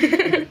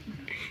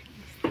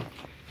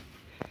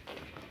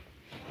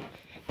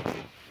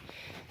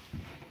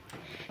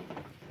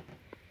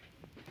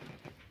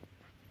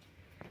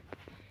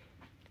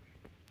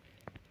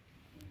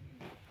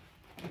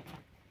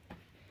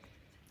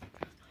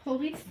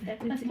 Փողից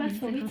ստացված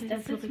փողից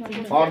ստացված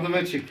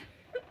Բարդվեցիք։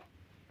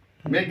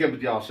 Մեկը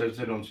պիտի ասեր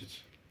ձերոնցից։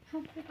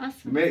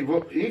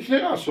 Ինքն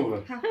էր ասողը։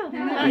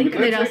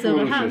 Ինքն էր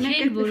ասողը, հա, մենք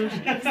էլ որոշ։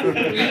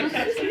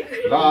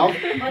 Լավ,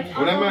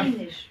 ուրեմն,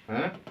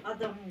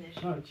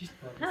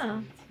 Հա,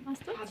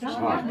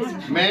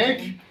 մեկ,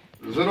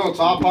 0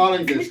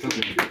 ծափարենք ես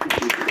տղի։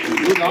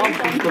 Դու լավ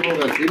կստվող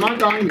ես,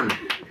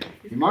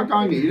 հիմա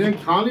կայնի, իրենք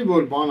քանի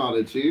որ բան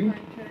արեցին,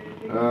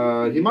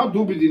 հիմա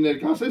դու պիտի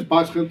ներկայացես,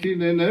 բայց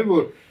խնդիրն է,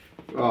 որ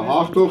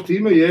հաղթող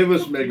թիմը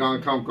եւս մեկ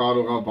անգամ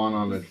կարող է բան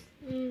անել։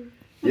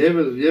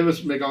 Եվս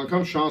մեկ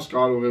անգամ շանս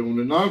կարող է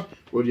ունենալ,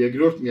 որ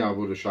երկրորդ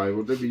միավորը շահի,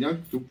 որտեղ իրանք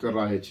դուք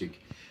կռահեցիք։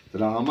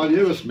 Դրա համար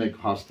եւս մեկ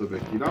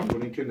հաստատեք իրան, որ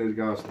ինքը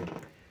ներկայացնի։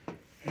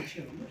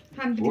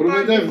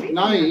 Որովհետև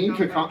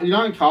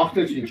իրանք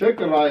հաղթեցին, չէ,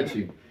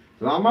 կռահեցին։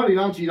 Դրա համար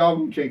իրանք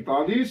իրավունք ենք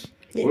տալիս,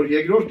 որ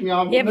երկրորդ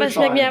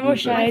միավորը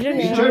շահելը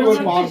ինչ է որ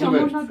բարձում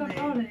է։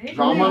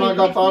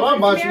 Ժամանակատար է,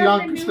 բայց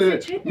իրանք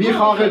մի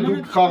խաղ է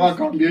դուք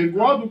խաղական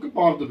երկու հա դուք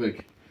կպարտվեք։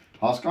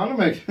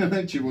 Հասկանում եք,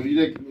 չի որ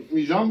 3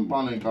 մի ժամ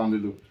բան ենք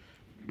անելու։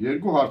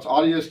 Երկու հարց,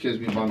 արի ես քեզ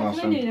մի բան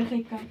ասեմ։ Ամեն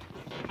երեխեք կան։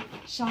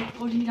 Շատ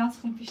որ իրանց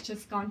խմբից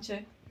չես կանչե։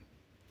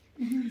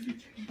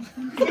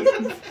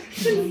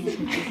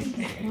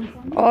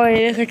 Օй,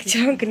 երեխեք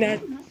չան գնալ։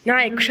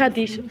 Նայեք, շատ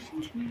իշ։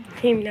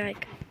 Թիմ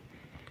նայեք։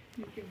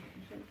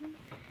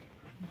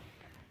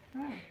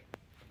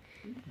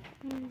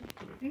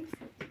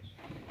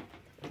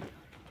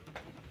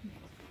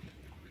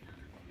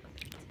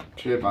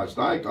 Չէ, բայց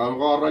նայ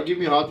կարող է առագի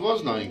մի հատված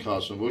նա ինքը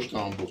ասում, ոչ թե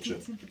ամբողջը։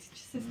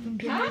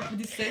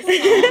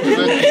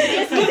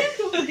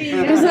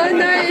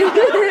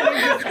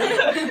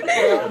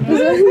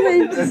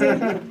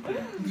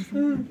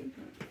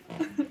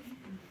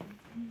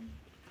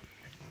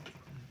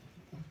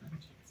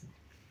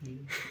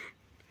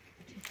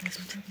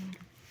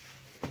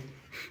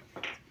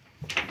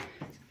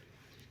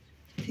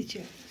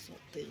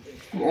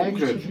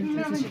 Կոնկրետ։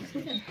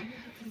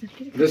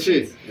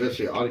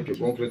 Լսի, արիքը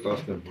կոնկրետ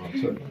ասնեմ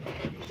հարցը։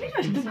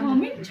 Իրաց դուք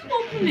ամեն ինչ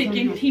մոքում եք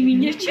են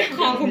թիմին, ես չեմ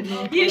խաղում։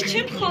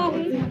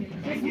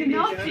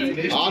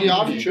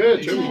 Արի, չէ,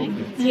 չեմ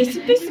մոքում։ Ես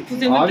պես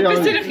ուզեմ,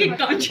 պես երեխեք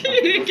կանչի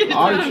երեխեք։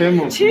 Արի, չեմ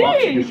մոքում։ Չէ,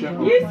 ես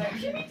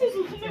թիմից ես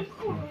ուզում եմ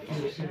խաղ։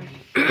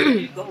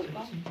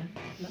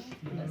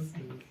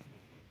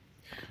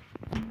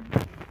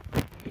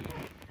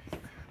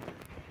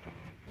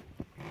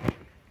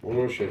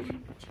 Որոշեք։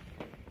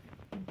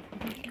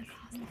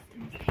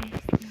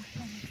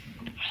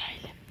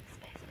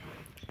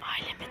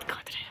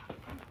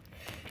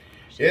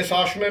 Ես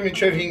հաշվում եմ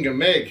մինչև 5-ը,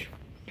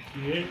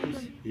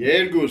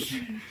 1, 2,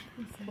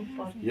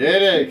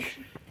 3,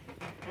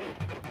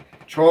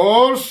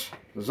 4,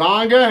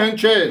 զանգը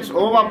հնչեց,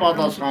 ով է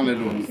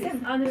պատասխանելու։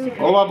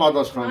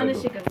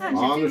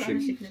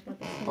 Անուշիկ,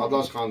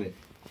 պատասխանի։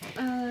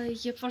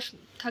 Երբ որ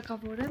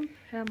թագավորը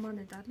հրաման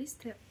է տալիս,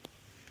 թե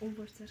ում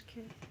որ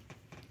ձեռքը,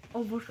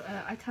 ով որ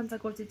այդ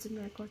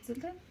հանցագործությունները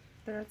գործել է,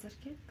 դրա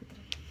ձեռքը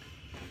կտրել։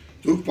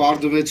 Դուք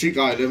պարտվեցիք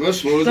այլևս,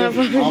 որովհետև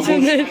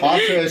ամբողջ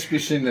հարցը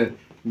այսպիսին է։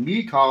 Մի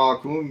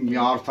քաղաքում մի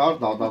արդար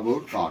դատավոր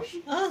կար,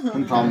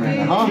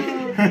 ընդամենը, հա,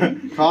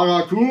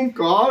 քաղաքում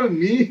կար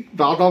մի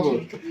դատավոր,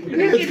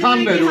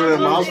 այդքանն էր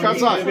ուրեմն,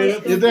 հասկացաք,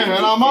 եթե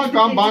հրաման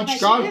կամ բան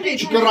չկար,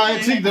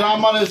 չկռահեցիք դրա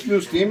համար այս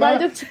մյուս թիմը,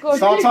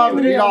 ստացավ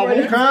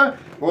իրավունքը,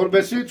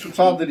 որպեսզի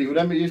ցուցադրի,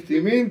 ուրեմն իր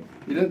թիմին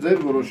իրեն ձեր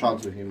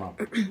որոշած է հիմա։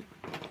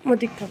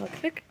 Մոտիկ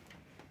թվակրեք։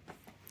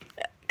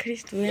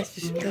 Քրիստո, ես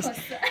դուս։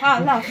 Հա,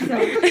 լավ,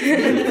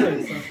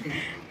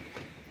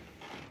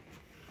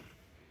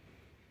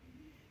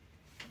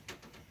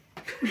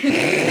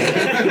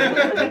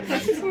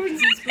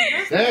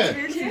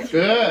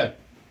 Չէ,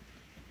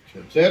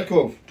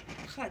 ձերքով։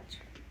 Խաչ։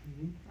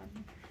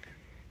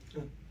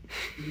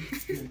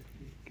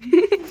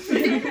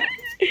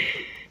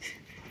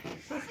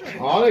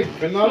 Արեք,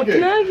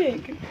 քննարկեք։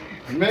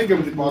 Մեկը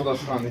պիտի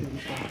պատասխանի։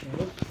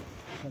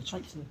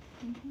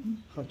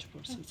 Խաչ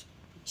պարսից։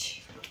 Չի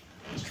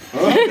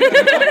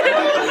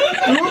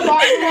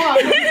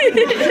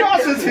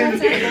ասեցին։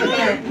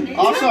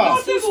 Ասա,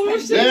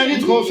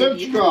 դերից խոսել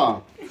չկա։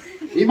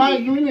 Հիմա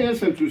նույնը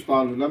ես եմ ցույց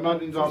տալու,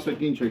 լավ ինձ ասեք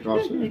ինչ եք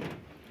ասել։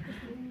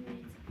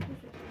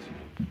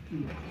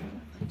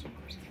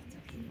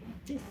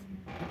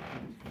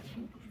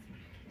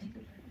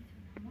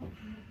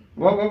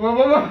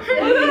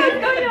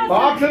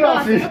 Բացր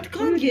ասի։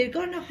 Այդքան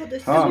երկար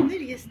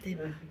նախադասություններ ես դեմ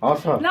եմ։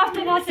 Ասա։ Լավ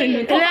թվացել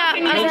եք։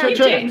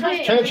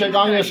 Չէ,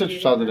 կան ես է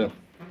ցուցադրեմ։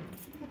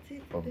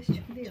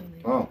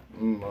 Հա,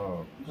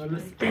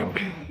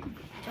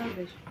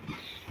 Տարբեր։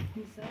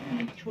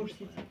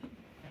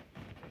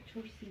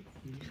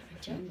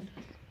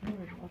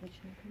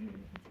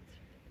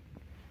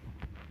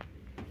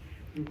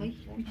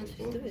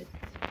 4-ից։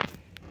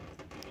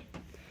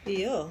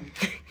 Իո։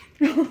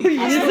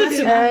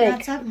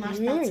 Աստծացավ,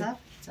 մարտացավ,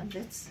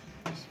 ծնվեց։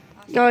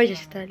 Այ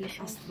ես տալիս։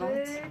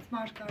 Աստված,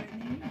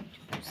 Մարգարենի։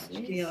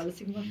 Չի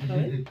ալսիկ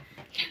մարտարեն։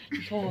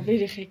 Ո,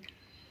 երեխեք։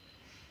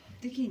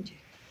 Դե ինչ է։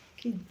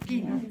 Կին։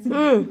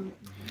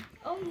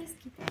 Ո ես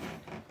գիտեմ։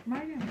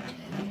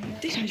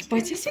 Դե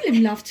բայց ես էլ եմ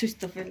լավ ցույց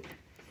տվել։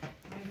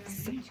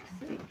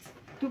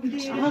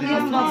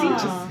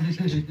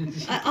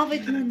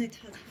 Ավետնան է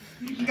թա։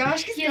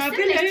 Գաշկից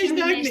կապել ես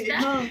դակնի։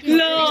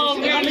 Լավ,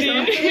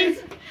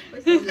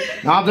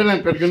 Նադել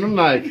են պետքնում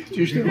նայեք,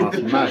 ճիշտ եմ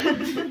ասում, նայեք։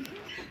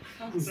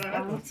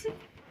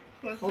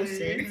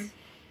 Խոսեց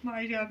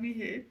Մարիամի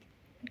հետ։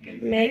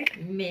 Մեկ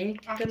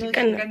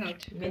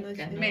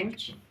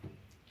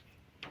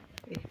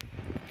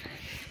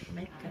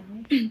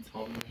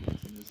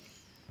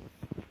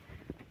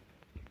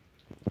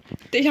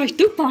Դե հայ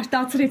դու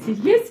բարտացրեցիր,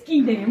 ես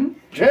կին եմ։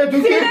 Չէ,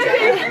 դու կին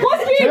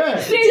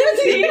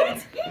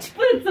Ինչ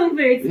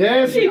պրծնվեց։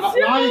 Ես,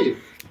 այ,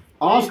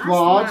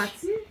 Աստված,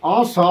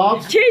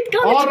 ասաց,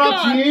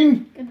 առաջին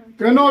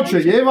կնոջը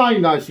եւ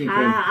այն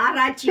այսինքն։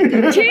 Առաջին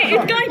Չէ,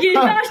 այդ կան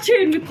երկար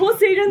չեն,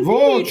 խոսերն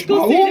Ոչ,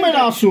 ում էր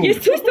ասում։ Ես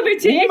ցույց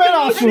տվեցի, Ում էր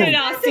ասում։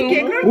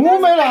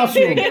 Ում էր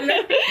ասում։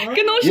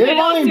 Կնոջն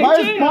Եվ այն,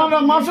 բայց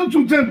մանրամասը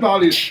ցույց են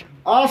տալիս։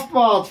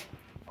 Աստված,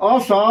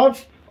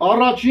 ասաց,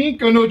 առաջին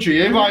կնոջը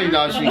եւ այն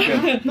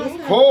այսինքն։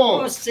 Քո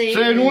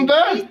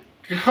սերունդը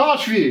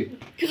կխաչվի։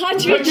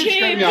 Խաչի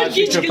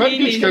չէ,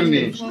 փրկիչ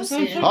կլինի։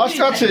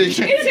 Հասկացեք,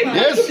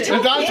 ես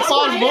դրանց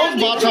բազմով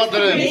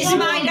բացատրեմ։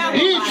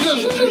 Ինչ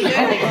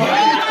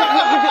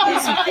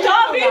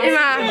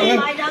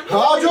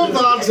Հաջորդ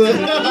հարցը։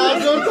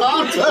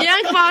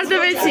 Իրանք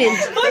պարտվեցին։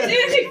 Բայց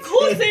երեք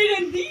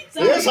խոսերն դից։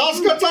 Ես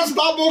հասկացած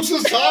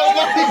տաբոքսս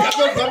ցավալի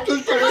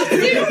գտուշ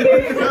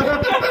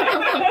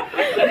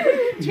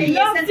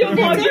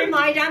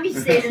Մայրամի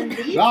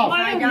սերնդի։ Լավ,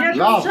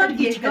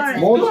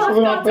 մոտ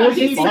սովորապես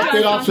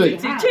պատկերացեք։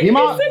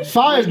 Հիմա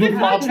սա է դուք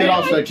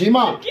պատկերացեք,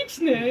 հիմա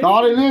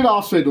կարելի էր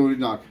ասել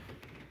օրինակ։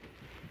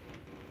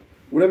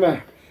 Ուրեմն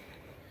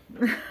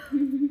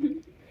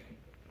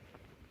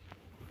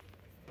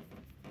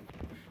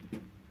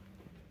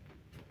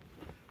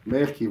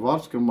Մեղքի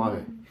վարձքը մահ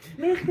է։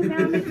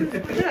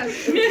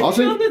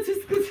 Ասեք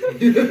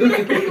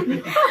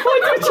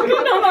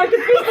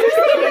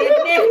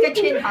Մեղքը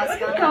չեն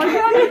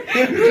հասկանում։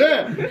 Չէ,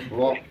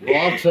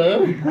 վարձը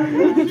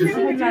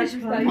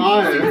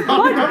մահ է։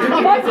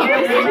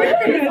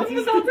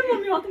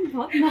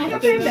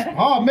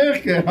 Հա,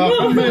 մեղք է,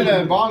 խմել է,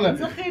 բանը,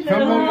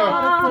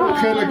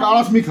 խմել է,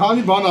 կարաս մի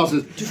քանի բան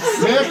ասես։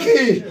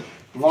 Մեղքի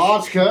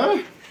վարձքը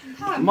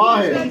մահ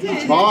է,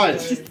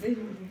 բայց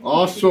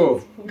Աստծո,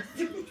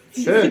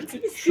 չէ,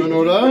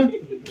 շնորհը,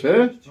 չէ։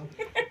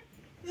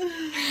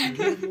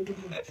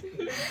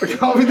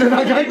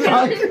 Կավիդենական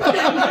կյանք։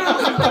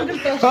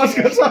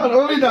 Հասկացան,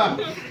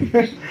 օրինակ։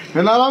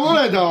 Հնարավոր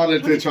է դա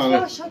անել, թե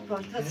չանել։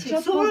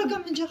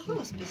 Սովորական մնջախով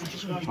ասպես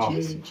դժվար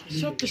չի,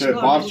 Շատ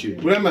դժվար չի։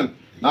 Ուրեմն,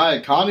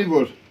 նայեք, քանի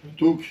որ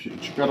դուք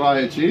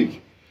չկռահեցիք,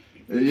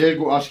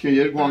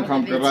 երկու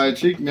անգամ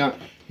կռահեցիք,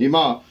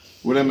 հիմա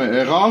ուրեմն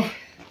եղավ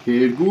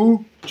 2,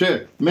 չէ,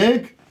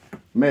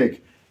 1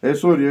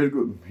 Այսօր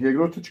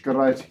երկրորդը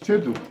չկռահեցիք, չէ՞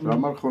 դուք, դրա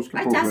համար խոսքը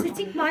փոխվեց։ Բայց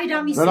ասեցիք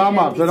Մայրամի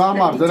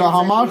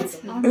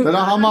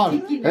Դրա համար,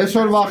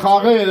 այսօրվա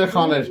խաղը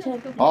երեխաներ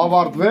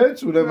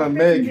ավարտվեց, ուրեմն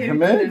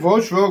 1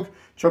 ոչ ոք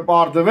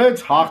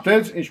չպարտվեց,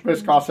 հաղթեց,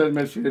 ինչպես կասեր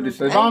մեր սիրելի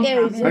Սեզան,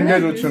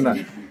 ընկերությունը։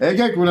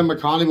 Եկեք ուրեմն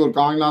քանի որ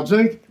կանգնած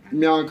ենք,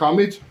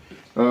 միանգամից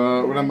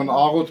ուրեմն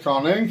աղոթ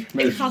կանենք։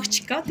 Այդ խաղ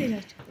չկա դեր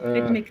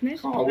այդ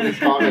մեկներ։ Ուրիշ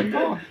խաղ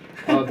կա։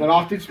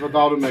 Դրախտից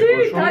վտարում եք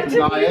ոչում,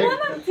 նայեք,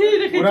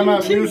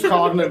 ուրեմն մյուս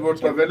խաղն է, որ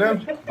տվել եմ,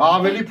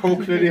 ավելի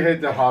փոքրերի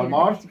հետ է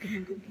հարմար,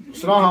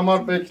 սրա համար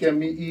պետք է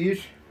մի իր,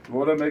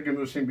 որը մեկը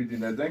մյուսին պիտի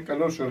նետեն,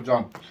 կլոր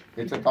շրջան,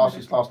 եթե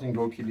 10-ից 15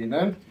 հոգի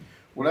լինեն,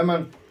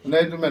 ուրեմն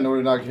նետում են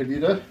օրինակ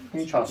հետիրը,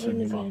 ինչ ասեմ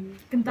հիմա։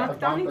 Գնդակ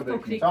տանիք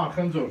փոքրիկ։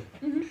 Խնձոր,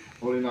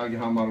 օրինակի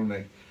համար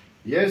ունենք։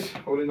 Ես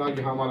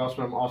օրինակի համար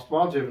ասում եմ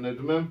Աստված և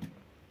նետում եմ,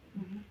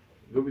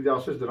 դու պիտի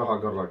ասես դրա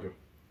հակառակը։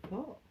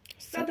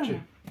 Սատանա։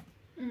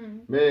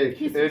 1,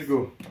 2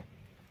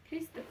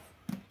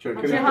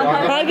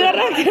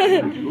 Հակառակ։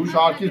 Դու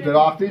շարքից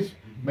դրախտից,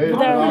 մեր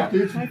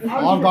դրախտից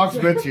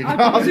անդակցվեցին,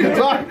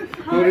 հասկացա՞ք,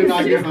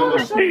 օրինակի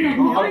համար։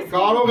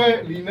 Կարող է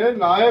լինել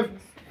նաև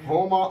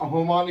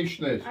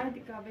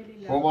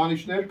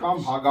հոմանիշներ կամ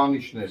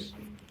հագանիշներ,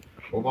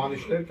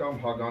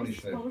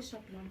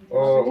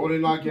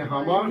 օրինակի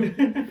համար,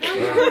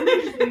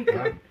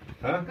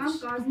 Կամ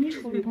կազմիր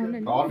խորհուրդ։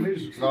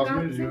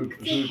 կարմիր զույգը։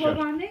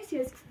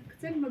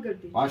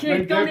 Այս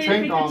մենք դեր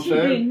չենք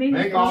անցել,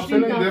 մենք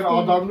անցել ենք դեր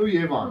Ադամն ու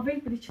Եվան,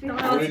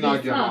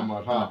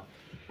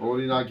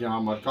 օրինակի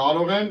համար,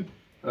 կարող են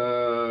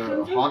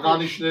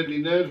հագանիշներ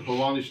լինել,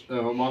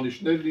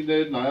 հոմանիշներ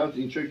լինել, նայած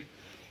ինչ եք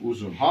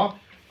ուզում, հա,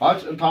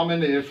 բայց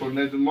ընդամենը երբ որ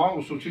նետում է,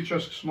 ուսուցիչը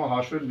սկսում է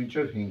հաշվել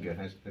մինչև 5-ը,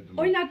 հենց նետում է։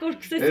 Օրինակ որ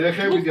քսես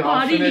Երեխեք պիտի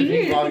հասցնեք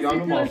 5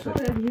 վայրկյանում ասել։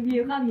 Եվ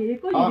եղավ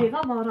երեկո, եւ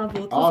եղավ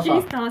առավոտ,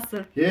 ոսկեից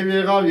 10-ը։ Եվ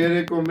եղավ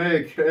երեկո 1,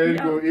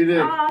 2, 3,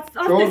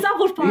 4, Աստվածա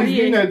որ բարի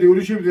է։ 5-ին է դի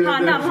ուրիշի պիտի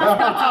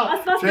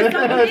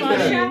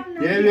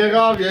Եվ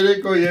եղավ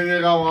երեկո, եւ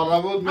եղավ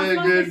առավոտ 1,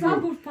 2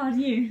 որ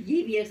բարի է։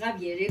 Եվ եղավ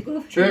երեկո։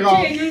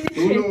 Չեղավ,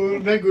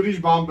 մենք ուրիշ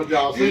բան պետք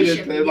է ասել,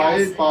 այդ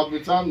Եվայի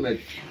պատմության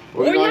մեջ։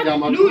 Օրինակ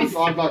համարում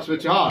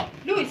արտաքսվեցի, հա։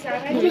 Լույս,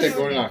 Եք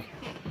օրինակ։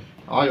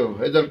 Այո,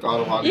 հետ էլ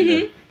կարող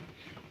ալինել։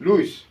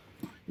 Լույս,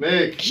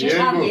 1,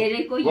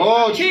 2,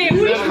 ոչ,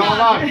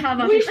 խավար,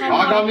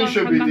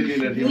 հագամիշը պիտի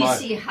լինել հիմա։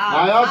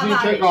 Հայած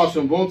ինչ եք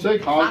ասում, ոնց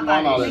եք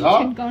բան արել, հա։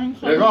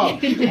 Եղավ,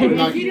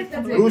 օրինակ,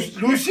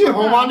 լույսի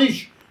հոմանիշ,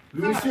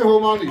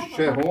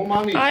 չէ,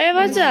 հոմանիշ։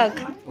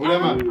 Արևածագ։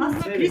 Ուրեմն,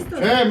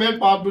 չէ, մեր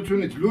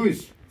պատմությունից, լույս։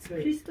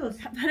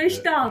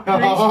 հրեշտակ,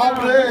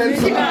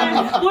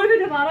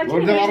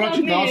 Որտեղ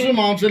առաջին դասում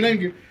անցել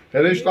ենք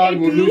հրեշտակ,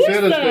 որ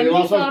լույսերը ստեղ, և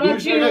ասած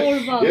լույսերը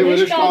և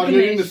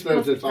հրեշտակներին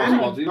ստեղծեց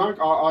ասված, իրանք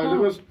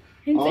այլևս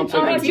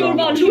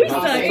առաջորվա լույսը,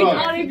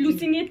 արև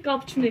լուսինի հետ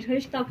կապ չուներ,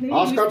 հրեշտակների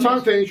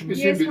հասկացանք, թե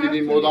ինչպիսին պիտի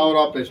լինի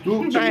մոդավորապես,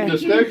 դուք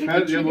նստեք,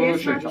 հետ և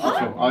որոշեք,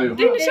 այո։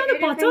 Դե նշանը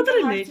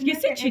բացատրել էր,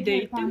 ես էլ չի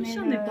դեի, դե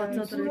նշան է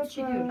բացատրել։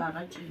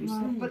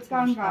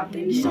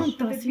 Դե նշան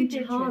դասին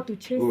չհա, դու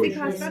չես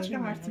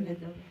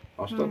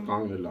Հաստատ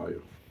կանգնել,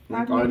 այո։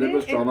 Մենք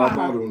այլևս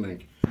ճանապարհ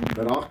ունենք,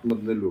 դրախտ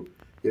մտնելու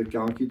և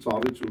կյանքի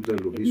ծառից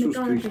ուտելու։ Հիսուս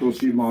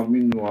Քրիստոսի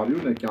մարմինն ու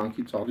արյունը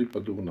կյանքի ծառի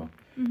պտուղն է,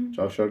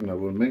 ճաշակն է,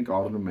 որ մենք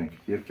առնում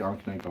ենք և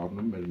կյանքն ենք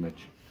առնում մեր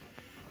մեջ։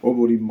 Ով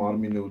որ իմ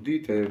մարմինը ուտի,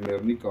 թե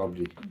մեռնի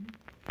կապրի։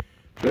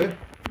 Չէ՞։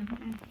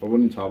 Ով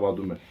որ ինձ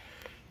հավատում է։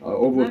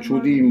 Ով որ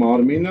չուտի իմ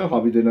մարմինը,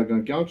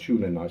 հավիտենական կյանք չի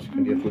ունենա,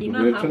 այսինքն երբ որ դու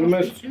վերցնում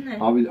ես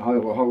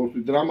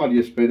հաղորդություն, դրա համար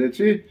ես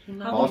բերեցի,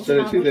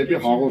 հասցրեցի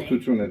դեպի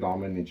հաղորդություն այդ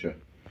ամեն ինչը։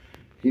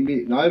 Հիմի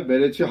նաև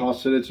բերեցի,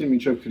 հասցրեցի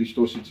մինչև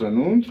Քրիստոսի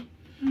ծնունդ,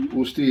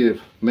 ուստի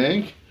և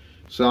մենք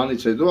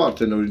սրանից հետո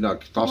արդեն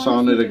օրինակ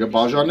դասարանները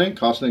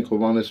կբաժանենք, հասնենք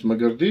Հովհաննես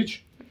Մկրտիչ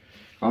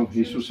կամ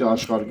Հիսուսի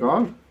աշխարհ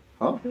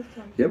հա,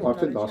 և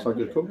արդեն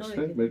դասագրքով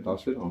կստենք մեր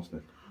դասեր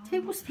անցնել։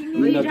 9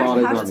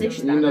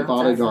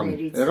 տարեկանի,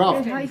 եղավ։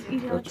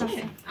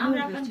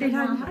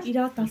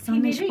 Իրա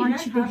տասանեշ պան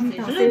չի դեղին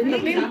տասերն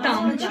է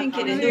տան չենք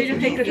երել,